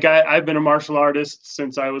been a martial artist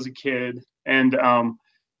since I was a kid, and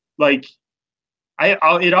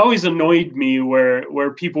it always annoyed me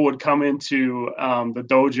where people would come into the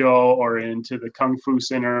dojo or into the Kung Fu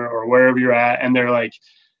Center or wherever you're at, and they're like,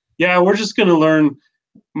 yeah, we're just going to learn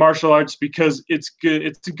martial arts because it's good.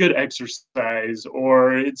 It's a good exercise,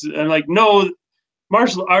 and like, no,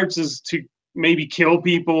 martial arts is to maybe kill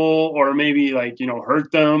people or maybe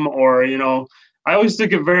hurt them, or I always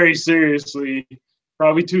took it very seriously,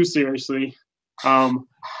 probably too seriously. So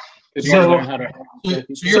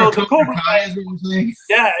you're a Cobra Kai, is what you're saying?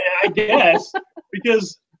 Yeah, I guess,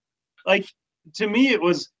 because to me it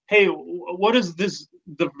was, hey, what is this?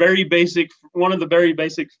 One of the very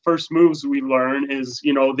basic first moves we learn is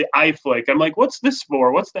the eye flick. I'm like, what's this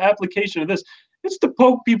for? What's the application of this? It's to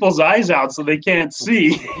poke people's eyes out so they can't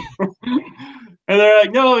see. And they're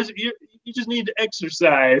like, no, you just need to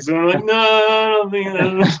exercise. And I'm like, no, I don't think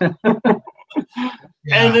that.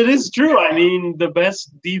 Yeah. And it is true. The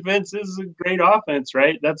best defense is a great offense,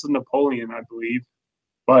 right? That's a Napoleon, I believe.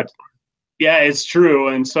 But yeah, it's true.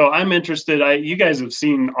 And so I'm interested. You guys have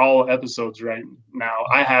seen all episodes right now.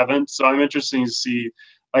 I haven't. So I'm interested to see,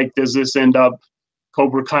 does this end up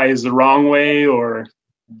Cobra Kai is the wrong way, or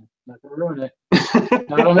not gonna ruin it.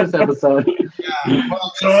 Not on this episode. Yeah,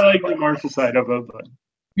 well, so I like the martial side of it, but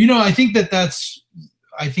I think that's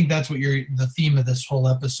what the theme of this whole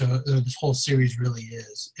episode or this whole series really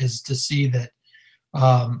is to see that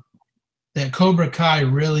that Cobra Kai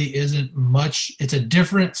really isn't much. It's a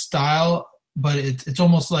different style, but it's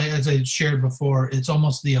almost like, as I shared before, it's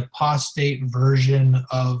almost the apostate version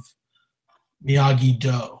of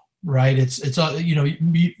Miyagi-Do, right? It's in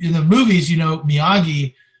the movies,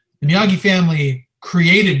 the Miyagi family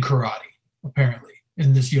created karate, apparently,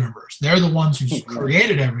 in this universe. They're the ones who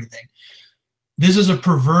created everything. This is a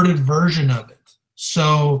perverted version of it.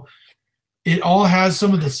 So it all has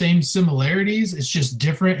some of the same similarities. It's just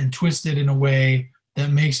different and twisted in a way that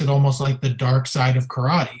makes it almost like the dark side of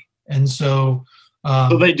karate. And so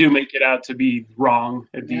they do make it out to be wrong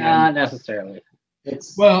at the end. Not necessarily.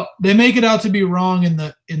 Well, they make it out to be wrong in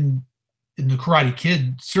the Karate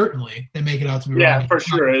Kid. Certainly, they make it out to be wrong. Yeah, for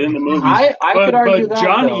sure, in the movies. I could argue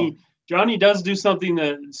that Johnny does do something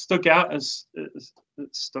that stuck out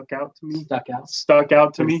to me. Stuck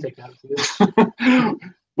out to me.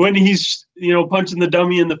 When he's punching the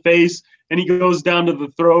dummy in the face and he goes down to the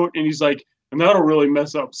throat and he's like, and that'll really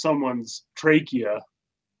mess up someone's trachea.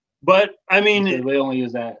 But I mean, they only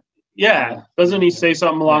use that. Yeah, doesn't he say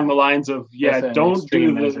something along the lines of, don't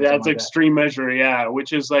do that? That's extreme measure. Yeah,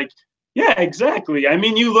 which is like, yeah, exactly. I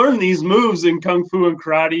mean, you learn these moves in kung fu and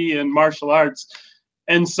karate and martial arts,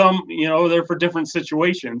 and some, they're for different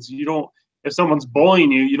situations. If someone's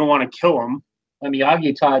bullying you, you don't want to kill them. And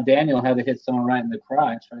Miyagi taught Daniel how to hit someone right in the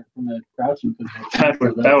crotch, right from the crouching position.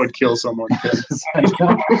 That would kill someone.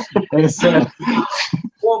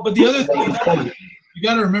 Well, but the other thing, you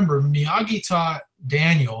got to remember, Miyagi taught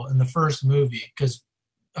Daniel in the first movie, because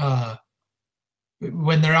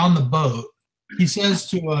when they're on the boat, he says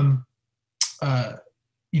to him,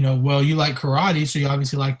 well, you like karate, so you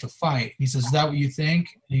obviously like to fight. He says, is that what you think?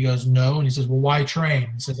 And he goes, no. And he says, well, why train?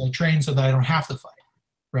 He says, I train so that I don't have to fight,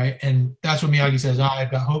 right? And that's what Miyagi says,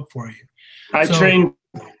 I've got hope for you. I train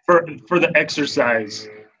for the exercise.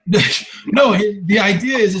 No, the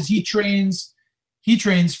idea is he trains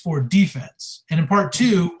for defense. And in part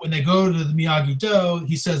 2, when they go to the Miyagi-Do,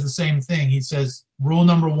 he says the same thing. He says, rule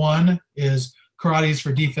number 1 is karate is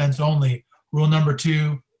for defense only. Rule number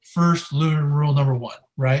 2, first rule number 1,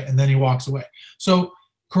 right? And then he walks away. So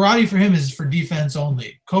karate for him is for defense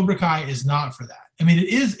only. Cobra Kai is not for that. I mean,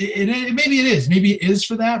 maybe it is. Maybe it is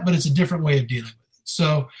for that, but it's a different way of dealing with it.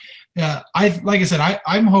 So like I said,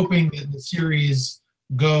 I'm hoping that the series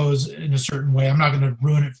goes in a certain way. I'm not going to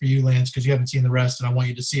ruin it for you, Lance, because you haven't seen the rest, and I want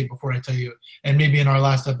you to see it before I tell you. And maybe in our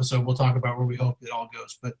last episode, we'll talk about where we hope it all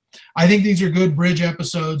goes. But I think these are good bridge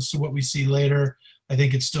episodes to what we see later. I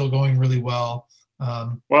think it's still going really well.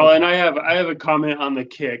 Well, and I have a comment on the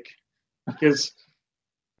kick, because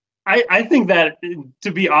I think that,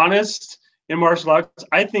 to be honest, in martial arts,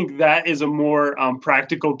 I think that is a more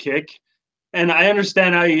practical kick. And I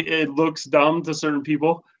understand how it looks dumb to certain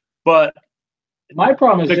people, but my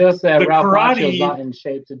problem is just that Ralph Macchio's not in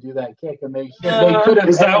shape to do that kick, and they could have.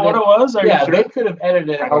 Is that what it was? Yeah, they could have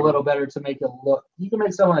edited it a little better to make it look. You can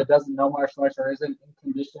make someone that doesn't know martial arts or isn't in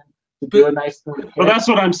condition to do a nice thing. Well, that's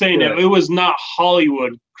what I'm saying. It was not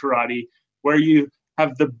Hollywood karate where you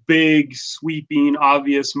have the big, sweeping,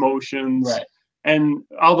 obvious motions. Right. And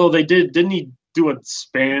although they didn't he do a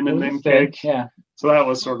spin and then kick? Yeah. So that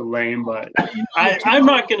was sort of lame, but I'm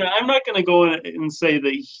not gonna go and say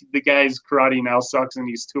that the guy's karate now sucks and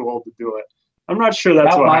he's too old to do it. I'm not sure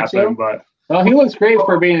that's what happened, but well, he looks great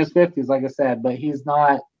for being in his 50s, like I said, but he's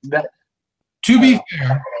not that. To be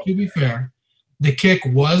fair, the kick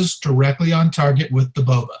was directly on target with the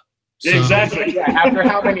boba. So, exactly. Yeah, after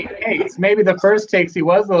how many takes? Maybe the first takes he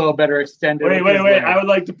was a little better extended. Wait. I would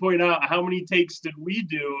like to point out, how many takes did we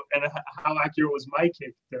do and how accurate was my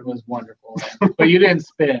kick? It was wonderful. But you didn't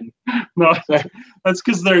spin. No, that's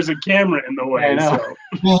because there's a camera in the way. I know. So.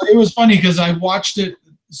 Well, it was funny because I watched it.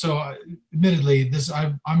 So admittedly,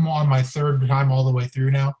 I'm on my third time all the way through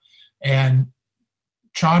now. And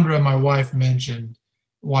Chandra, my wife, mentioned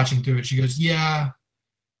watching through it. She goes, yeah,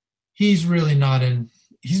 he's really not in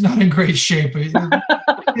great shape. Well,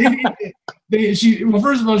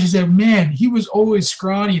 first of all, she said, man, he was always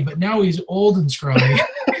scrawny, but now he's old and scrawny.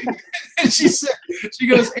 And she said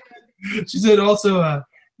also,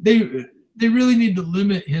 they really need to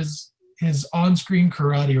limit his on-screen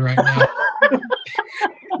karate right now.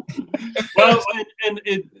 Well,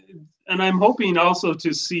 and I'm hoping also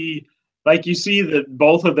to see, like, you see that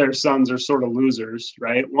both of their sons are sort of losers,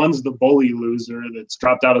 right? One's the bully loser that's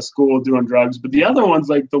dropped out of school doing drugs, but the other one's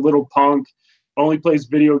like the little punk only plays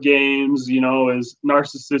video games, you know, is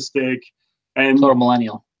narcissistic, and Total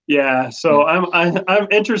millennial. yeah. So I'm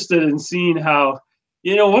interested in seeing how,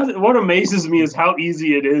 you know, what amazes me is how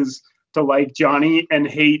easy it is to like Johnny and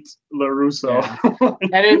hate Larusso. Yeah.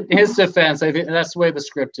 And in his defense, I think that's the way the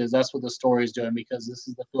script is. That's what the story is doing, because this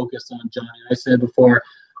is the focus on Johnny. I said before,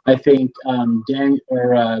 I think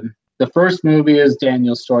the first movie is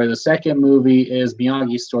Daniel's story. The second movie is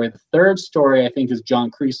Miyagi's story. The third story, I think, is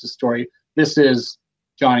John Kreese's story. This is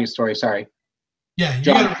Johnny's story. Sorry. Yeah,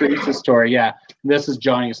 John Kreese's story. Yeah, this is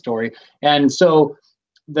Johnny's story. And so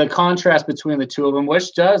the contrast between the two of them,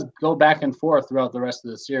 which does go back and forth throughout the rest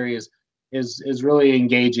of the series, is really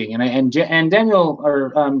engaging. And Daniel,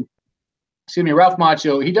 or Ralph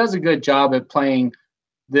Macchio, he does a good job at playing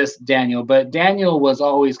this Daniel, but Daniel was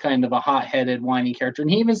always kind of a hot-headed, whiny character, and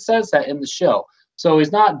he even says that in the show. So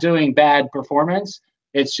he's not doing bad performance.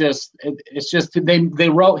 It's just they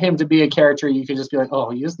wrote him to be a character you could just be like,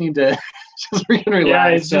 oh, you just need to just freaking relax. Yeah,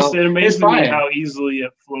 it's just it amazes me how easily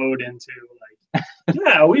it flowed into like,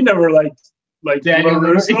 yeah, we never liked Daniel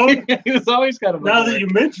Larusso. He was always kind of now that you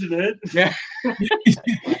mention it. Yeah.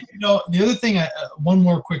 You know, the other thing, one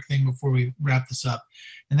more quick thing before we wrap this up,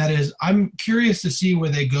 and that is I'm curious to see where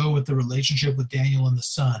they go with the relationship with Daniel and the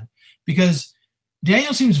son, because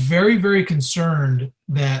Daniel seems very, very concerned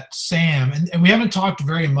that Sam, and we haven't talked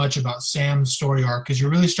very much about Sam's story arc, because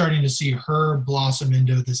you're really starting to see her blossom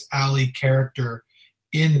into this Allie character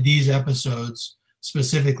in these episodes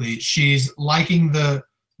specifically. She's liking the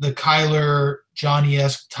Kyler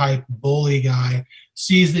Johnny-esque type bully guy,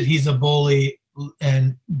 sees that he's a bully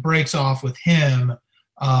and breaks off with him.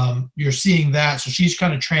 You're seeing that. So she's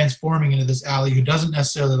kind of transforming into this Allie who doesn't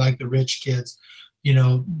necessarily like the rich kids, you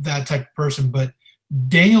know, that type of person. But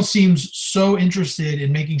Daniel seems so interested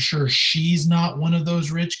in making sure she's not one of those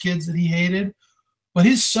rich kids that he hated. But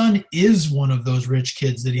his son is one of those rich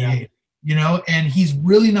kids that he hated, you know, and he's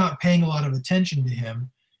really not paying a lot of attention to him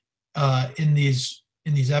in these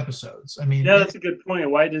episodes. I mean, yeah, that's a good point.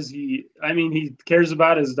 Why does he? I mean, he cares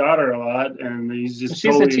about his daughter a lot, and he's just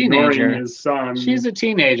she's totally a teenager. ignoring his son. She's a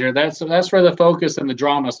teenager. That's where the focus and the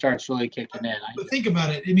drama starts really kicking in. But think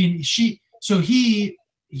about it. I mean,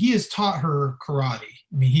 he has taught her karate.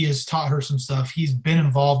 I mean, he has taught her some stuff. He's been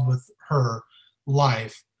involved with her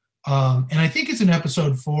life, and I think it's in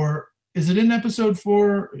episode 4. Is it in episode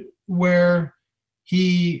 4 where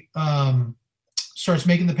he starts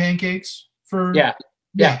making the pancakes for?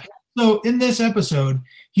 Yeah. So in this episode,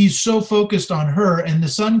 he's so focused on her, and the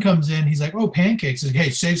son comes in. He's like, "Oh, pancakes!" He's like, "Hey,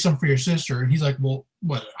 save some for your sister." And he's like, "Well,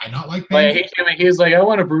 what? I not like pancakes?" He's like, "I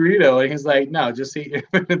want a burrito," and he's like, "No, just eat."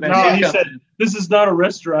 No, he said, "This is not a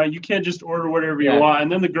restaurant. You can't just order whatever you want."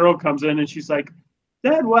 And then the girl comes in, and she's like,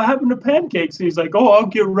 "Dad, what happened to pancakes?" And he's like, "Oh, I'll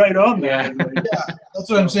get right on that." Yeah, that's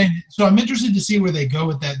what I'm saying. So I'm interested to see where they go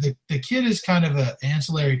with that. The kid is kind of an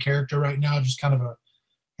ancillary character right now, just kind of a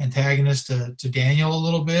antagonist to Daniel a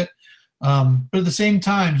little bit, but at the same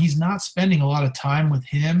time he's not spending a lot of time with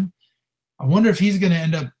him. I wonder if he's going to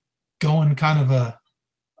end up going kind of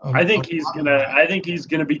I think he's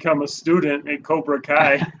gonna become a student at Cobra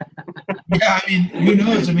Kai. Yeah, I mean, who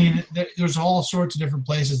knows? I mean, there's all sorts of different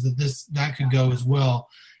places that could go as well.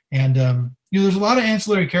 And you know, there's a lot of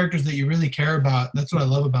ancillary characters that you really care about. That's what I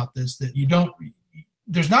love about this, that you don't.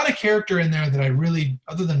 There's not a character in there that I really,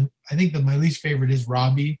 other than I think that my least favorite is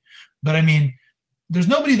Robbie, but I mean, there's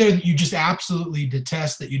nobody there that you just absolutely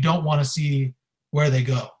detest, that you don't want to see where they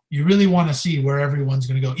go. You really want to see where everyone's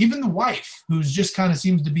going to go. Even the wife, who's just kind of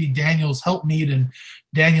seems to be Daniel's helpmeet and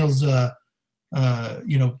Daniel's, you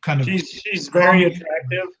know, kind of. She's very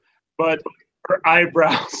attractive, but her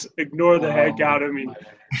eyebrows ignore the heck out of me.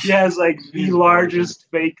 She has like the largest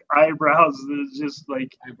fake eyebrows. That's just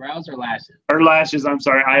like eyebrows or lashes. Her lashes. I'm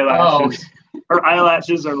sorry, eyelashes. Oh. Her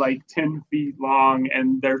eyelashes are like 10 feet long,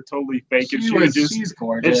 and they're totally fake. She's gorgeous.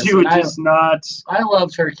 If she would just not. I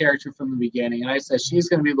loved her character from the beginning, and I said she's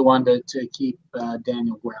going to be the one to keep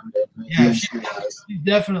Daniel grounded. Yeah, she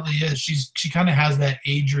definitely is. She kind of has that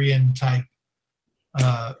Adrian type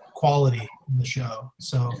quality in the show,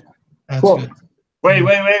 so that's cool. Good.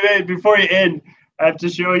 Wait! Before you end, I have to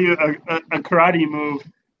show you a karate move.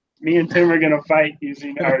 Me and Tim are going to fight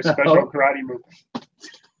using our special karate move.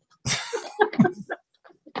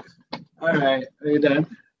 All right. Are you done?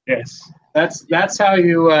 Yes. That's how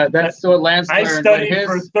you, that's what Lance learned. I studied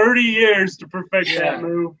for 30 years to perfect that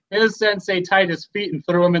move. His sensei tied his feet and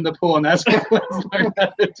threw him in the pool, and that's what Lance learned how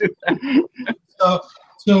to do that.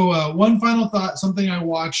 So one final thought, something I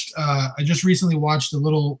watched, I just recently watched a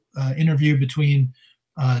little interview between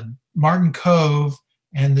Martin Kove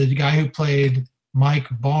and the guy who played Mike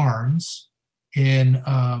Barnes in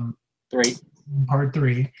part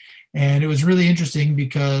 3. And it was really interesting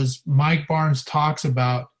because Mike Barnes talks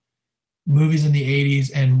about movies in the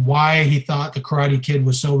 80s and why he thought The Karate Kid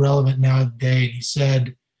was so relevant nowadays. He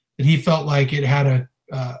said that he felt like it had a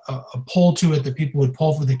pull to it that people would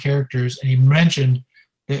pull for the characters. And he mentioned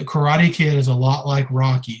that Karate Kid is a lot like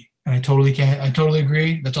Rocky. And I totally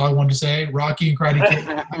agree. That's all I wanted to say. Rocky and Karate Kid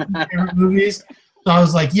are my favorite movies. So I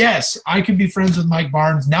was like, yes, I could be friends with Mike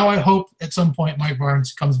Barnes. Now I hope at some point Mike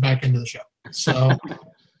Barnes comes back into the show. So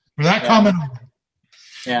for that comment.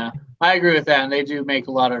 Yeah, I agree with that. And they do make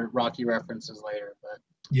a lot of Rocky references later. But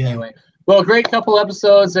anyway. Well, great couple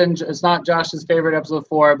episodes. And it's not Josh's favorite episode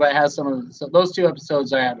 4, but it has those 2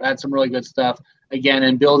 episodes had some really good stuff. Again,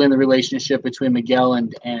 in building the relationship between Miguel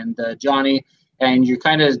and Johnny. And you're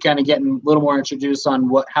kind of getting a little more introduced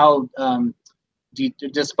on how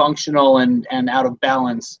dysfunctional and out of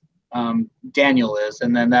balance Daniel is,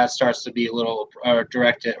 and then that starts to be a little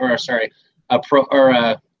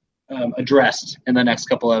addressed in the next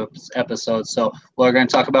couple of episodes. So we're going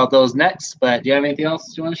to talk about those next. But do you have anything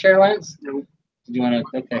else you want to share, Lance? No. Do you want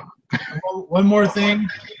to? Okay. One more thing.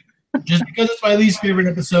 Just because it's my least favorite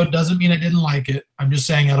episode doesn't mean I didn't like it. I'm just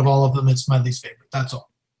saying out of all of them, it's my least favorite. That's all.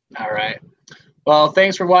 All right. Well,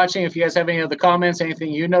 thanks for watching. If you guys have any other comments, anything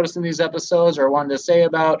you noticed in these episodes or wanted to say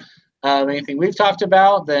about anything we've talked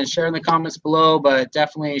about, then share in the comments below. But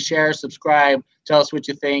definitely share, subscribe, tell us what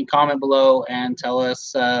you think, comment below, and tell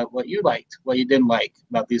us what you liked, what you didn't like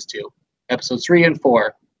about these 2, episodes 3 and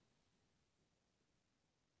 4.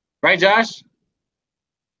 Right, Josh?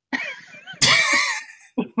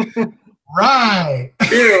 Right.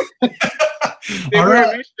 They All were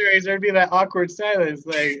right. missionaries. There'd be that awkward silence,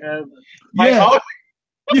 like,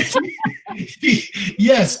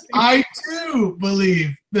 yes, I too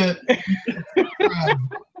believe that.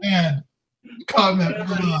 And comment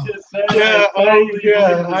below.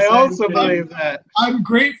 I also believe that. I'm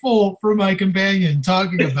grateful for my companion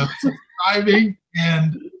talking about subscribing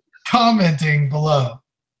and commenting below.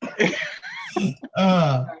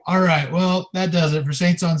 All right. Well, that does it for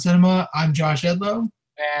Saints on Cinema. I'm Josh Edlow.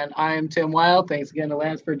 And I'm Tim Wild. Thanks again to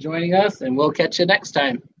Lance for joining us, and we'll catch you next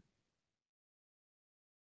time.